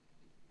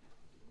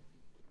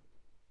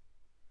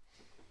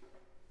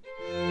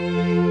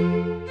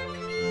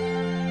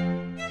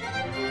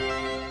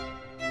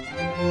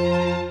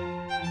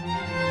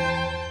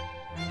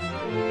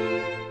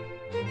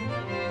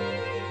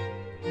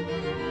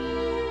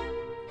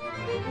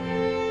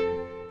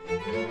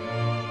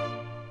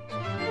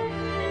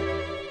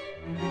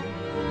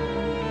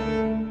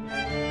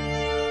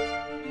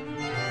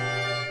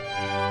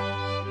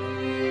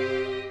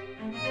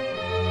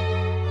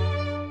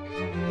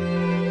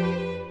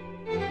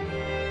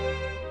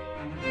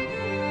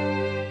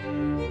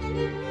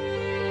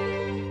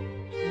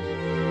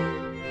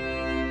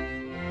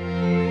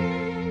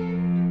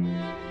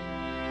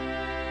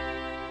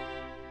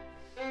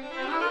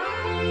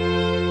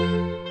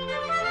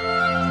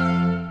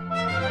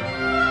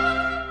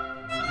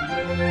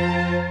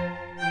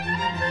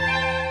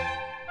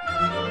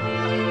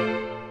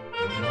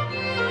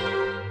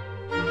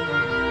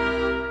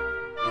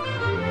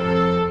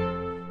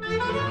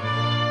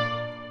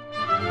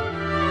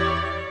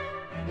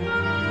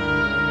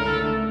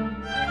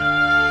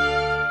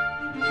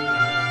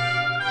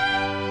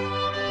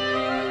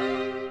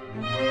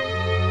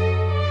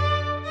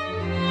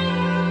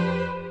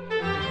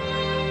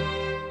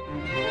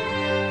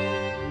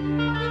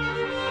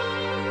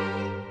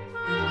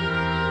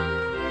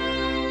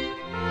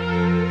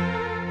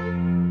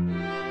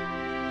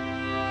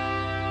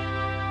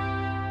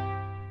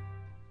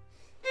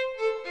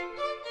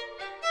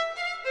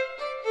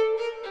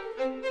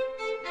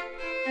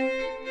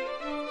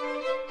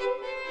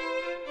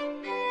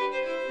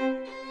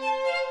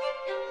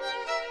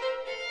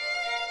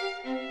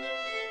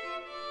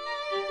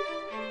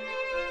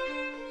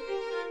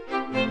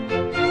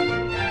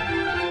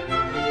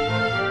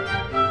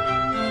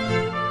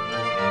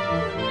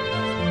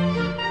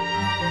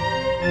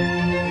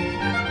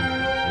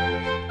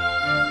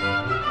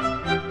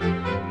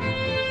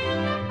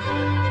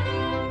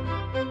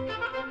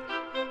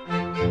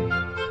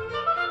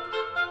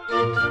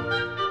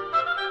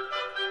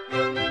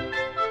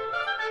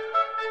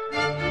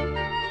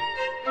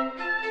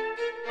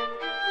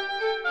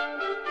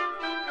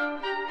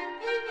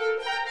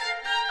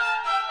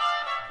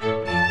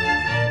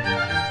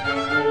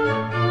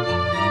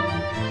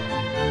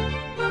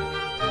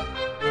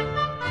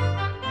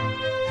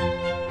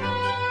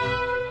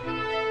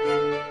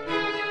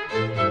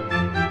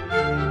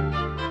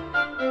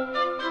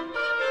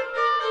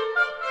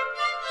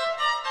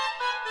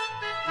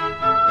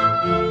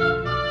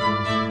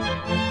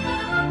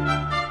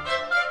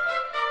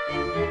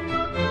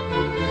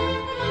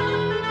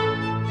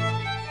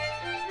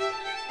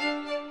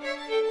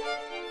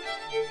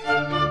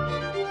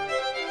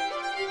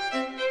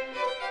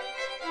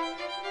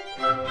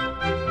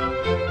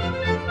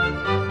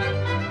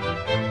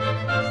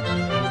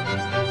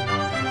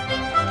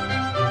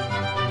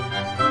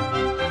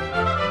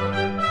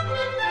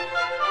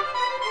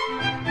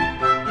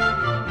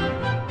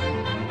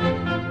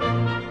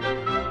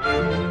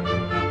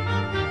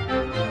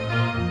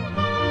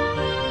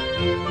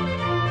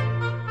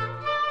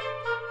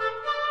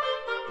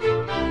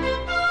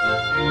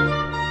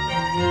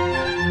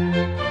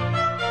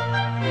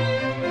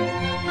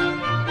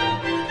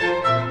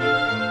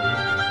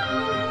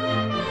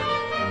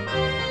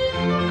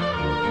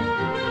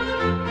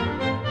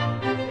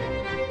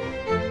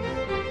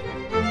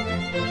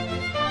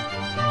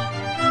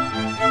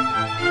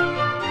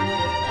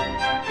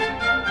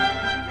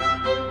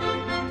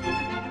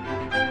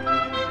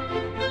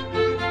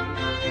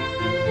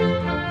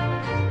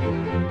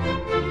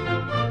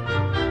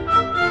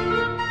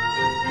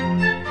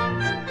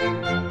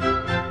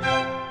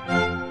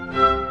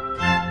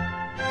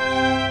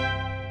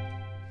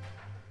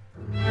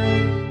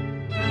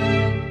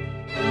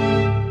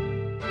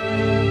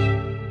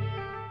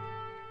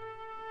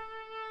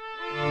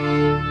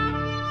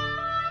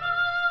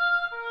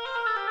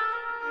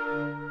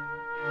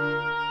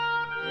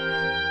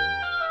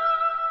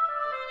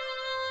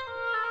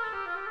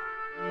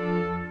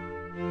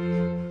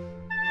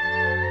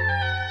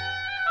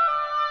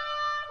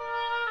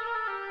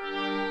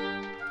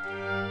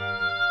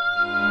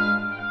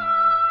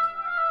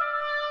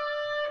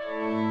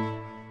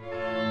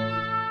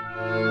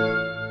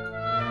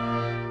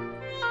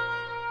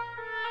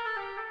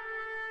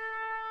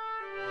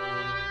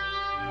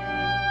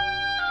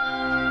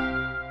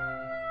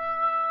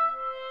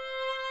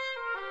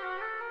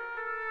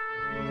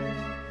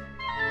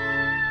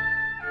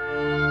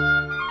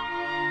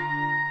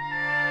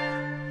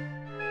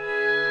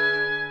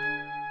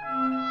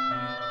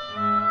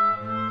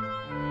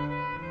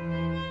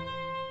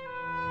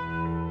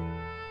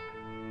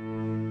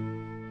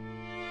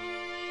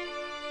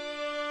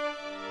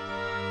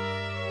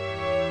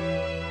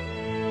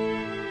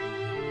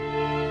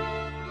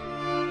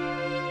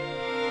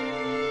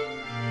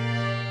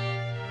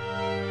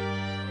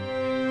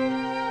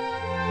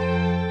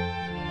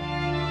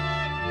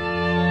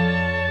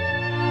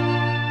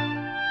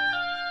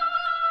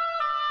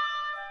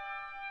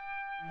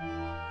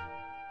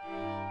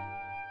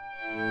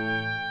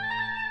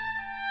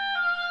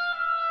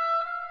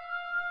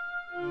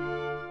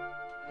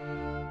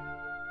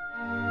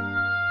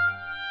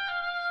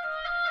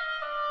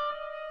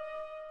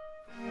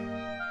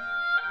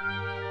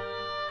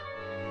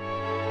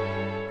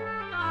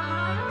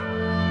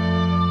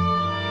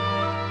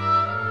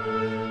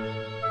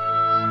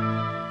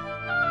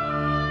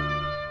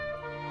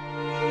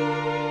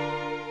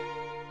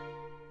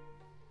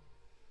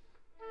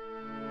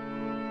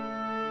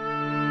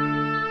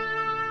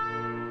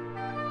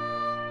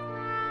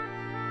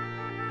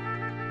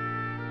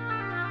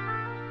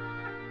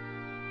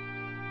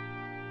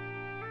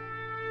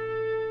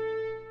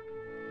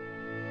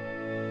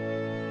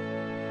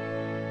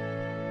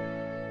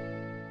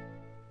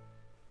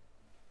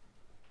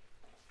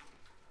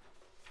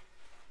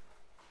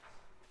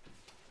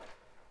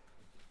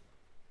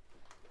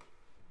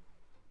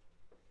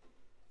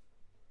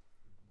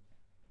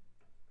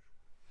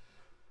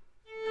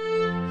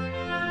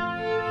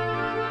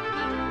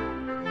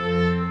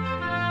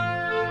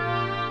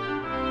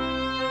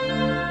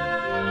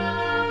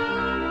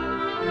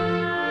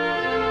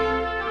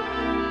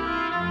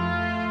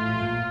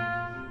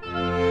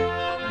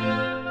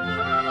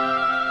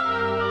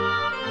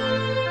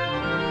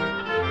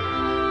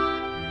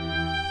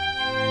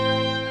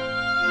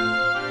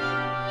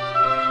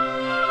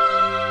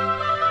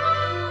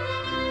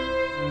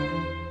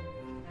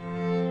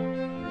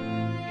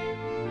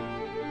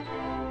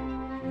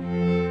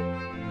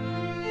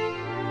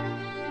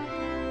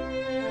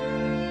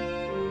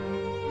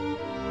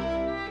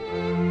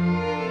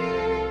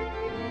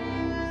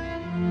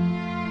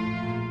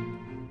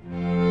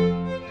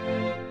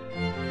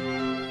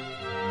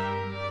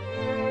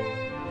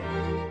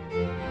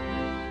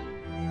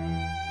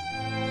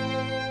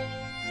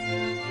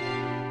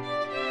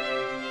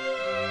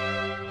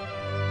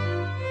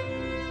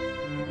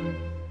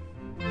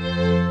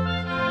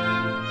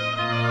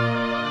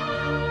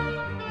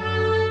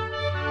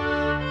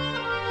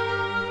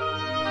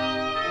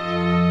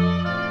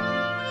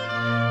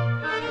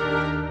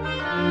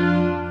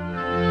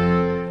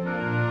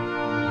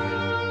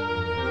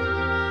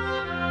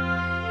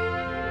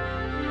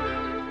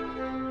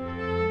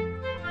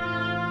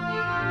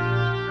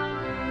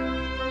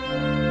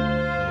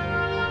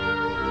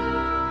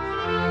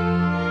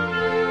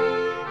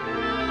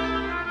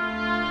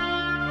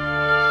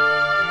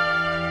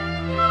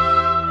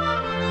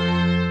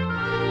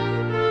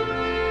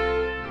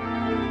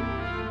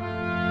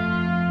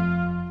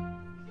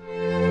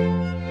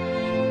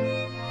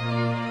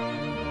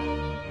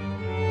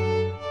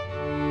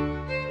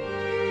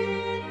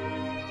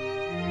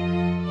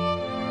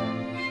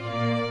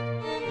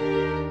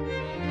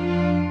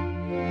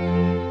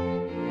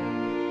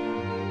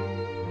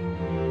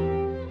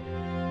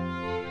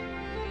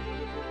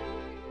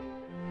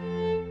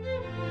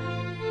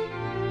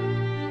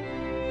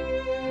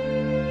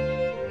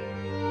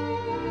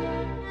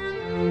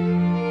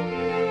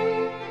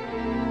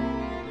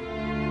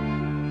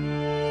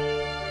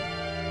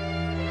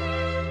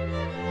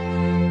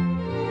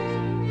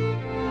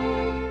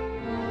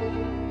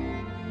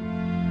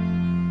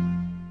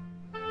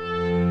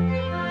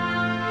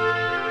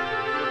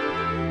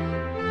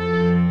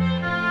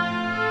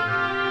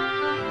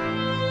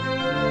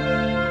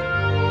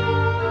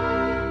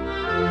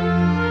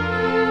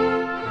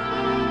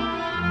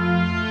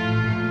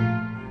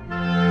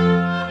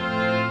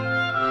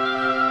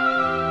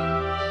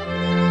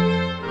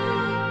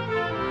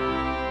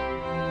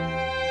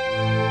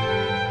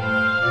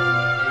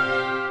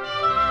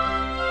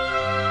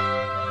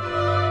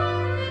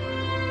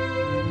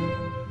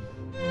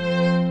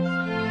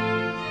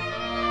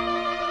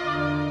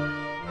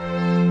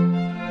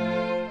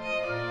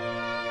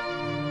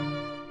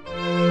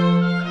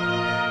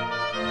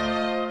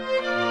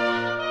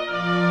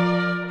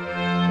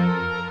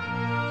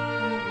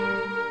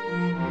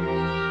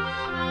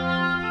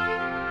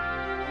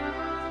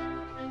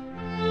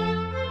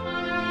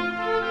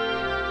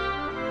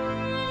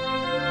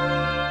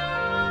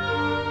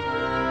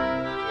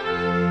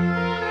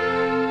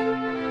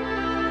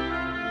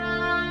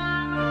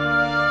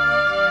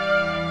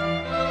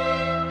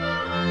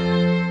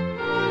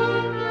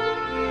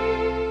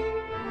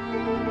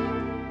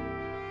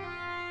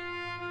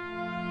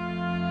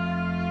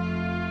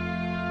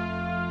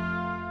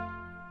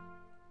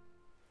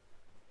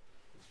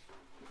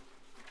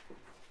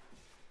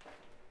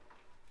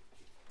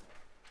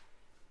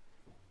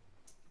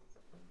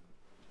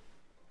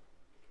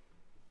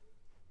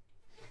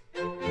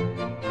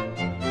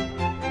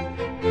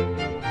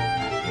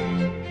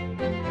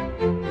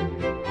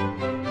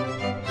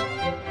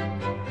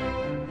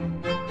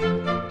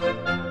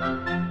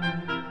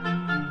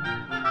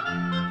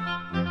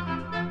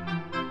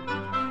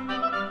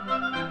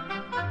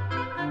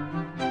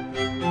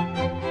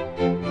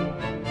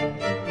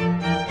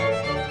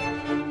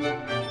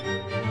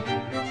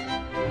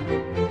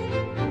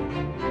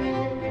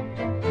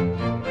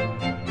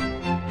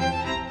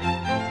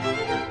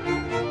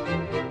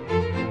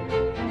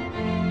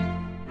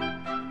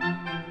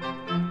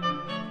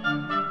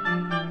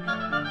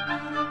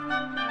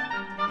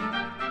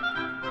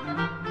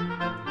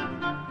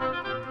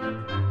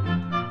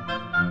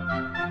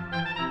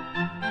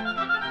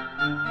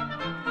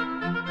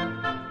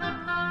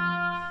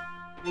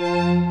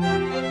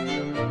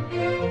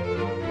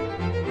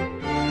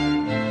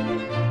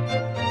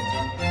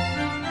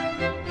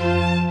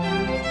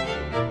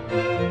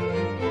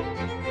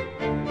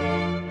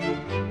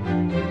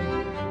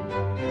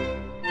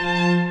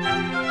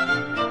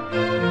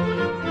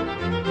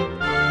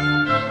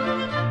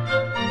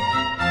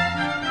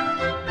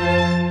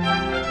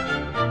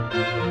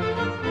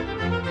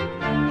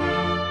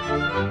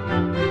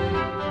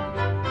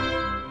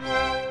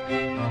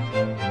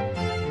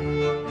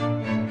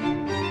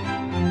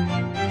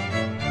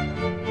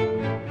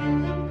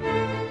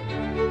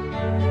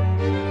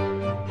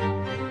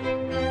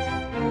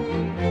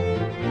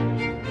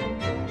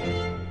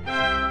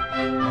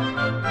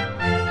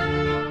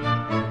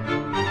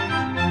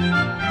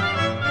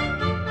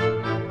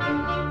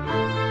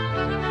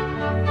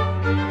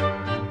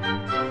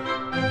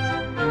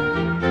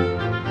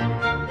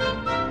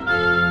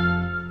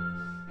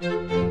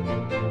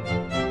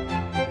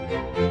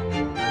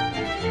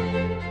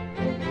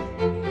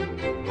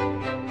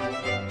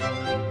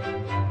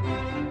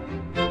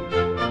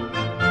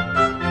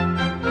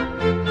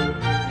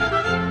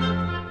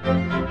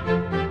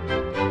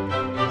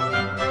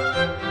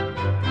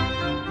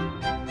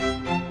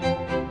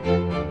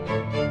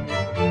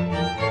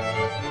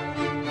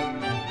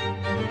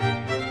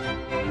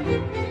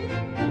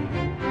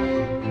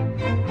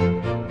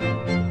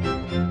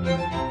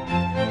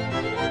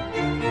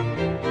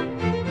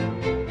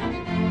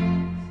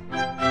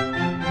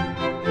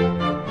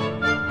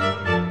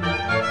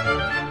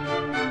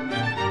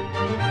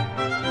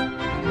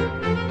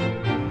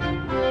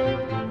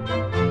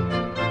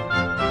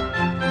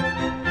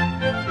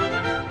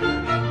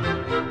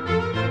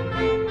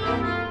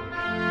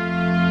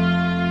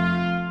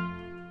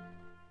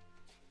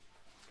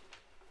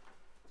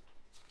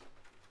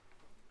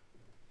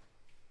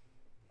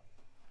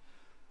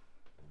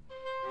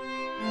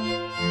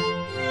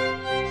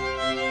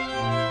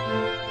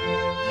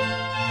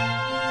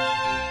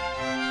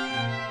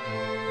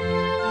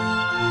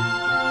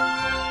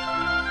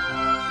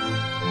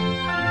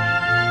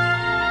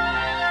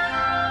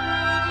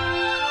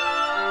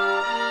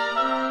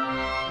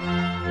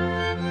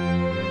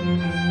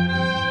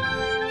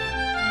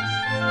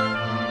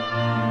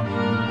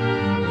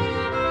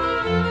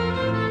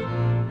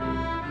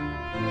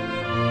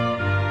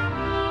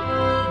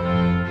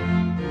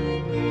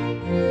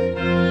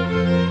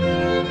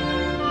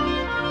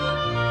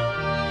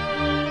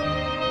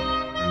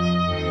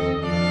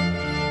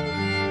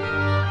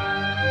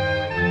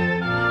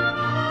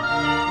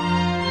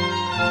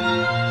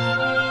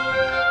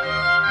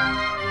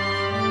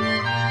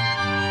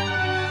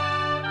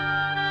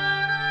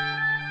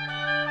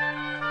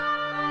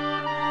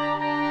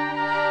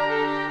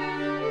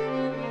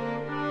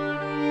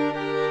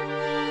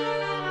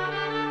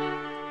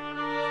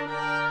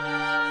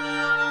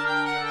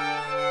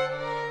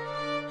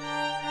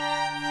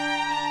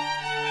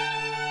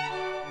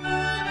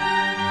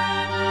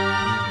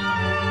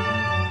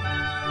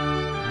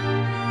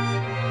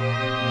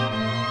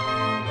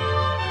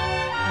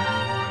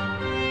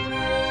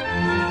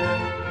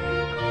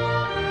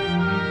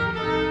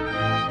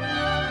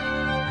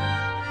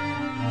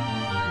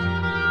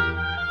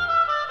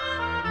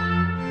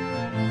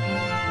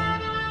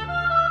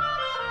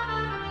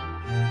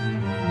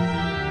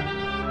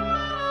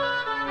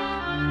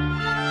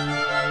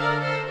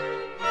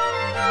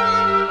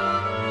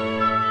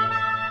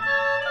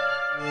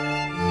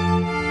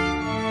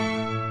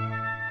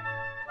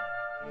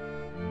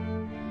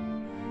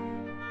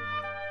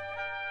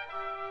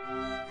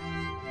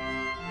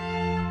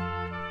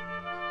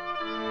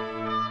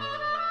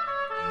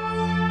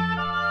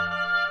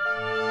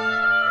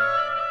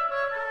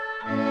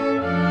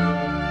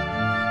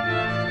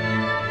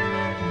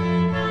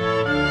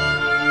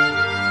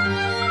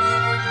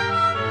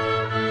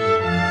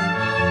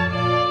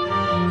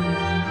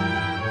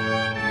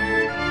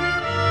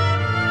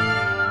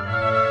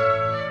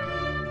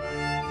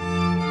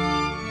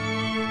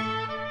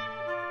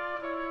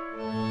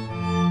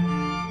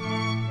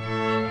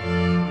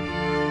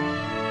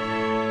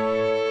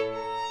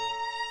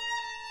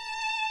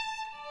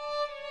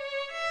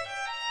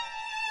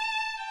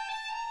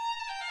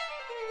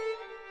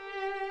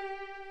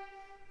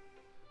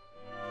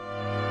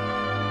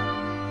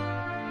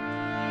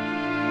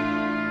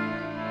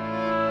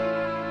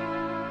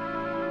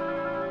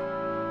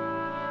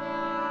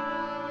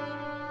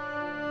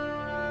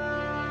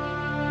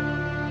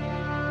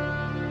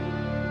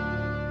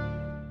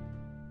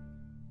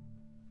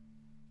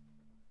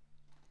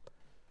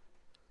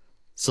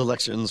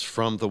 Selections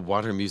from the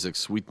Water Music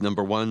Suite No.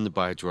 1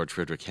 by George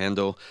Friedrich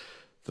Handel.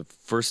 The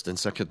first and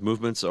second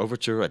movements,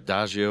 Overture,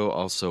 Adagio,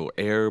 also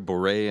Air,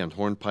 Bourrée, and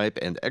Hornpipe,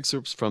 and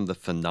excerpts from the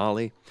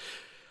finale.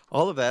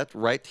 All of that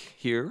right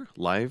here,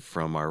 live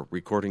from our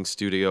recording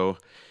studio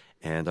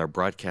and our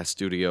broadcast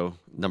studio,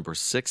 number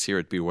 6 here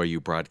at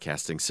BYU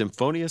Broadcasting.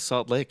 Symphonia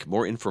Salt Lake.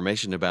 More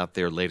information about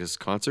their latest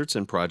concerts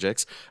and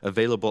projects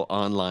available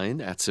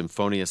online at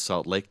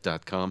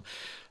symphoniasaltlake.com.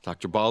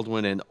 Dr.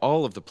 Baldwin and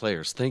all of the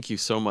players, thank you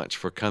so much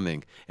for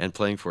coming and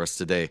playing for us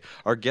today.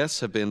 Our guests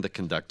have been the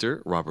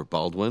conductor, Robert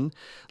Baldwin,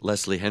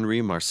 Leslie Henry,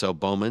 Marcel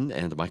Bowman,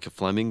 and Micah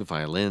Fleming,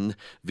 violin,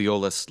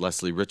 violist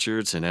Leslie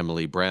Richards and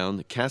Emily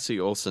Brown, Cassie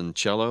Olson,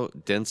 cello,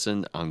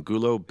 Denson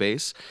Angulo,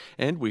 bass,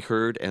 and we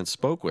heard and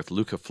spoke with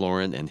Luca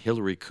Florin and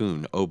Hilary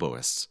Kuhn,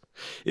 oboists.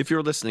 If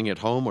you're listening at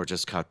home or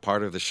just caught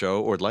part of the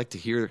show or would like to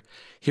hear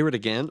it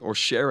again or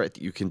share it,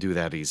 you can do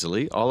that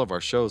easily. All of our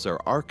shows are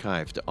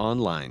archived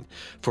online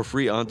for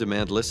free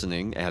on-demand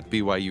listening at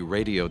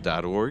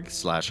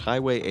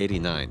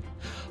byuradio.org/highway89.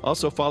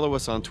 Also follow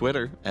us on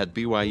Twitter at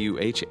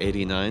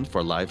BYUH89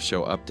 for live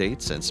show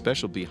updates and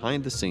special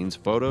behind-the-scenes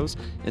photos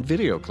and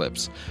video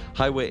clips.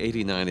 Highway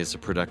 89 is a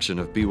production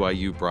of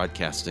BYU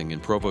Broadcasting in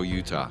Provo,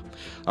 Utah.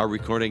 Our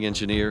recording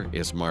engineer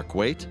is Mark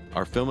Waite,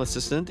 our film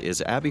assistant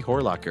is Abby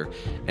Horlacher,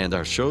 and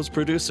our show's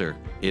producer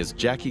is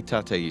Jackie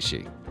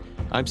Tataishi.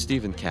 I'm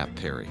Stephen Kapp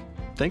Perry.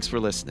 Thanks for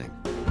listening.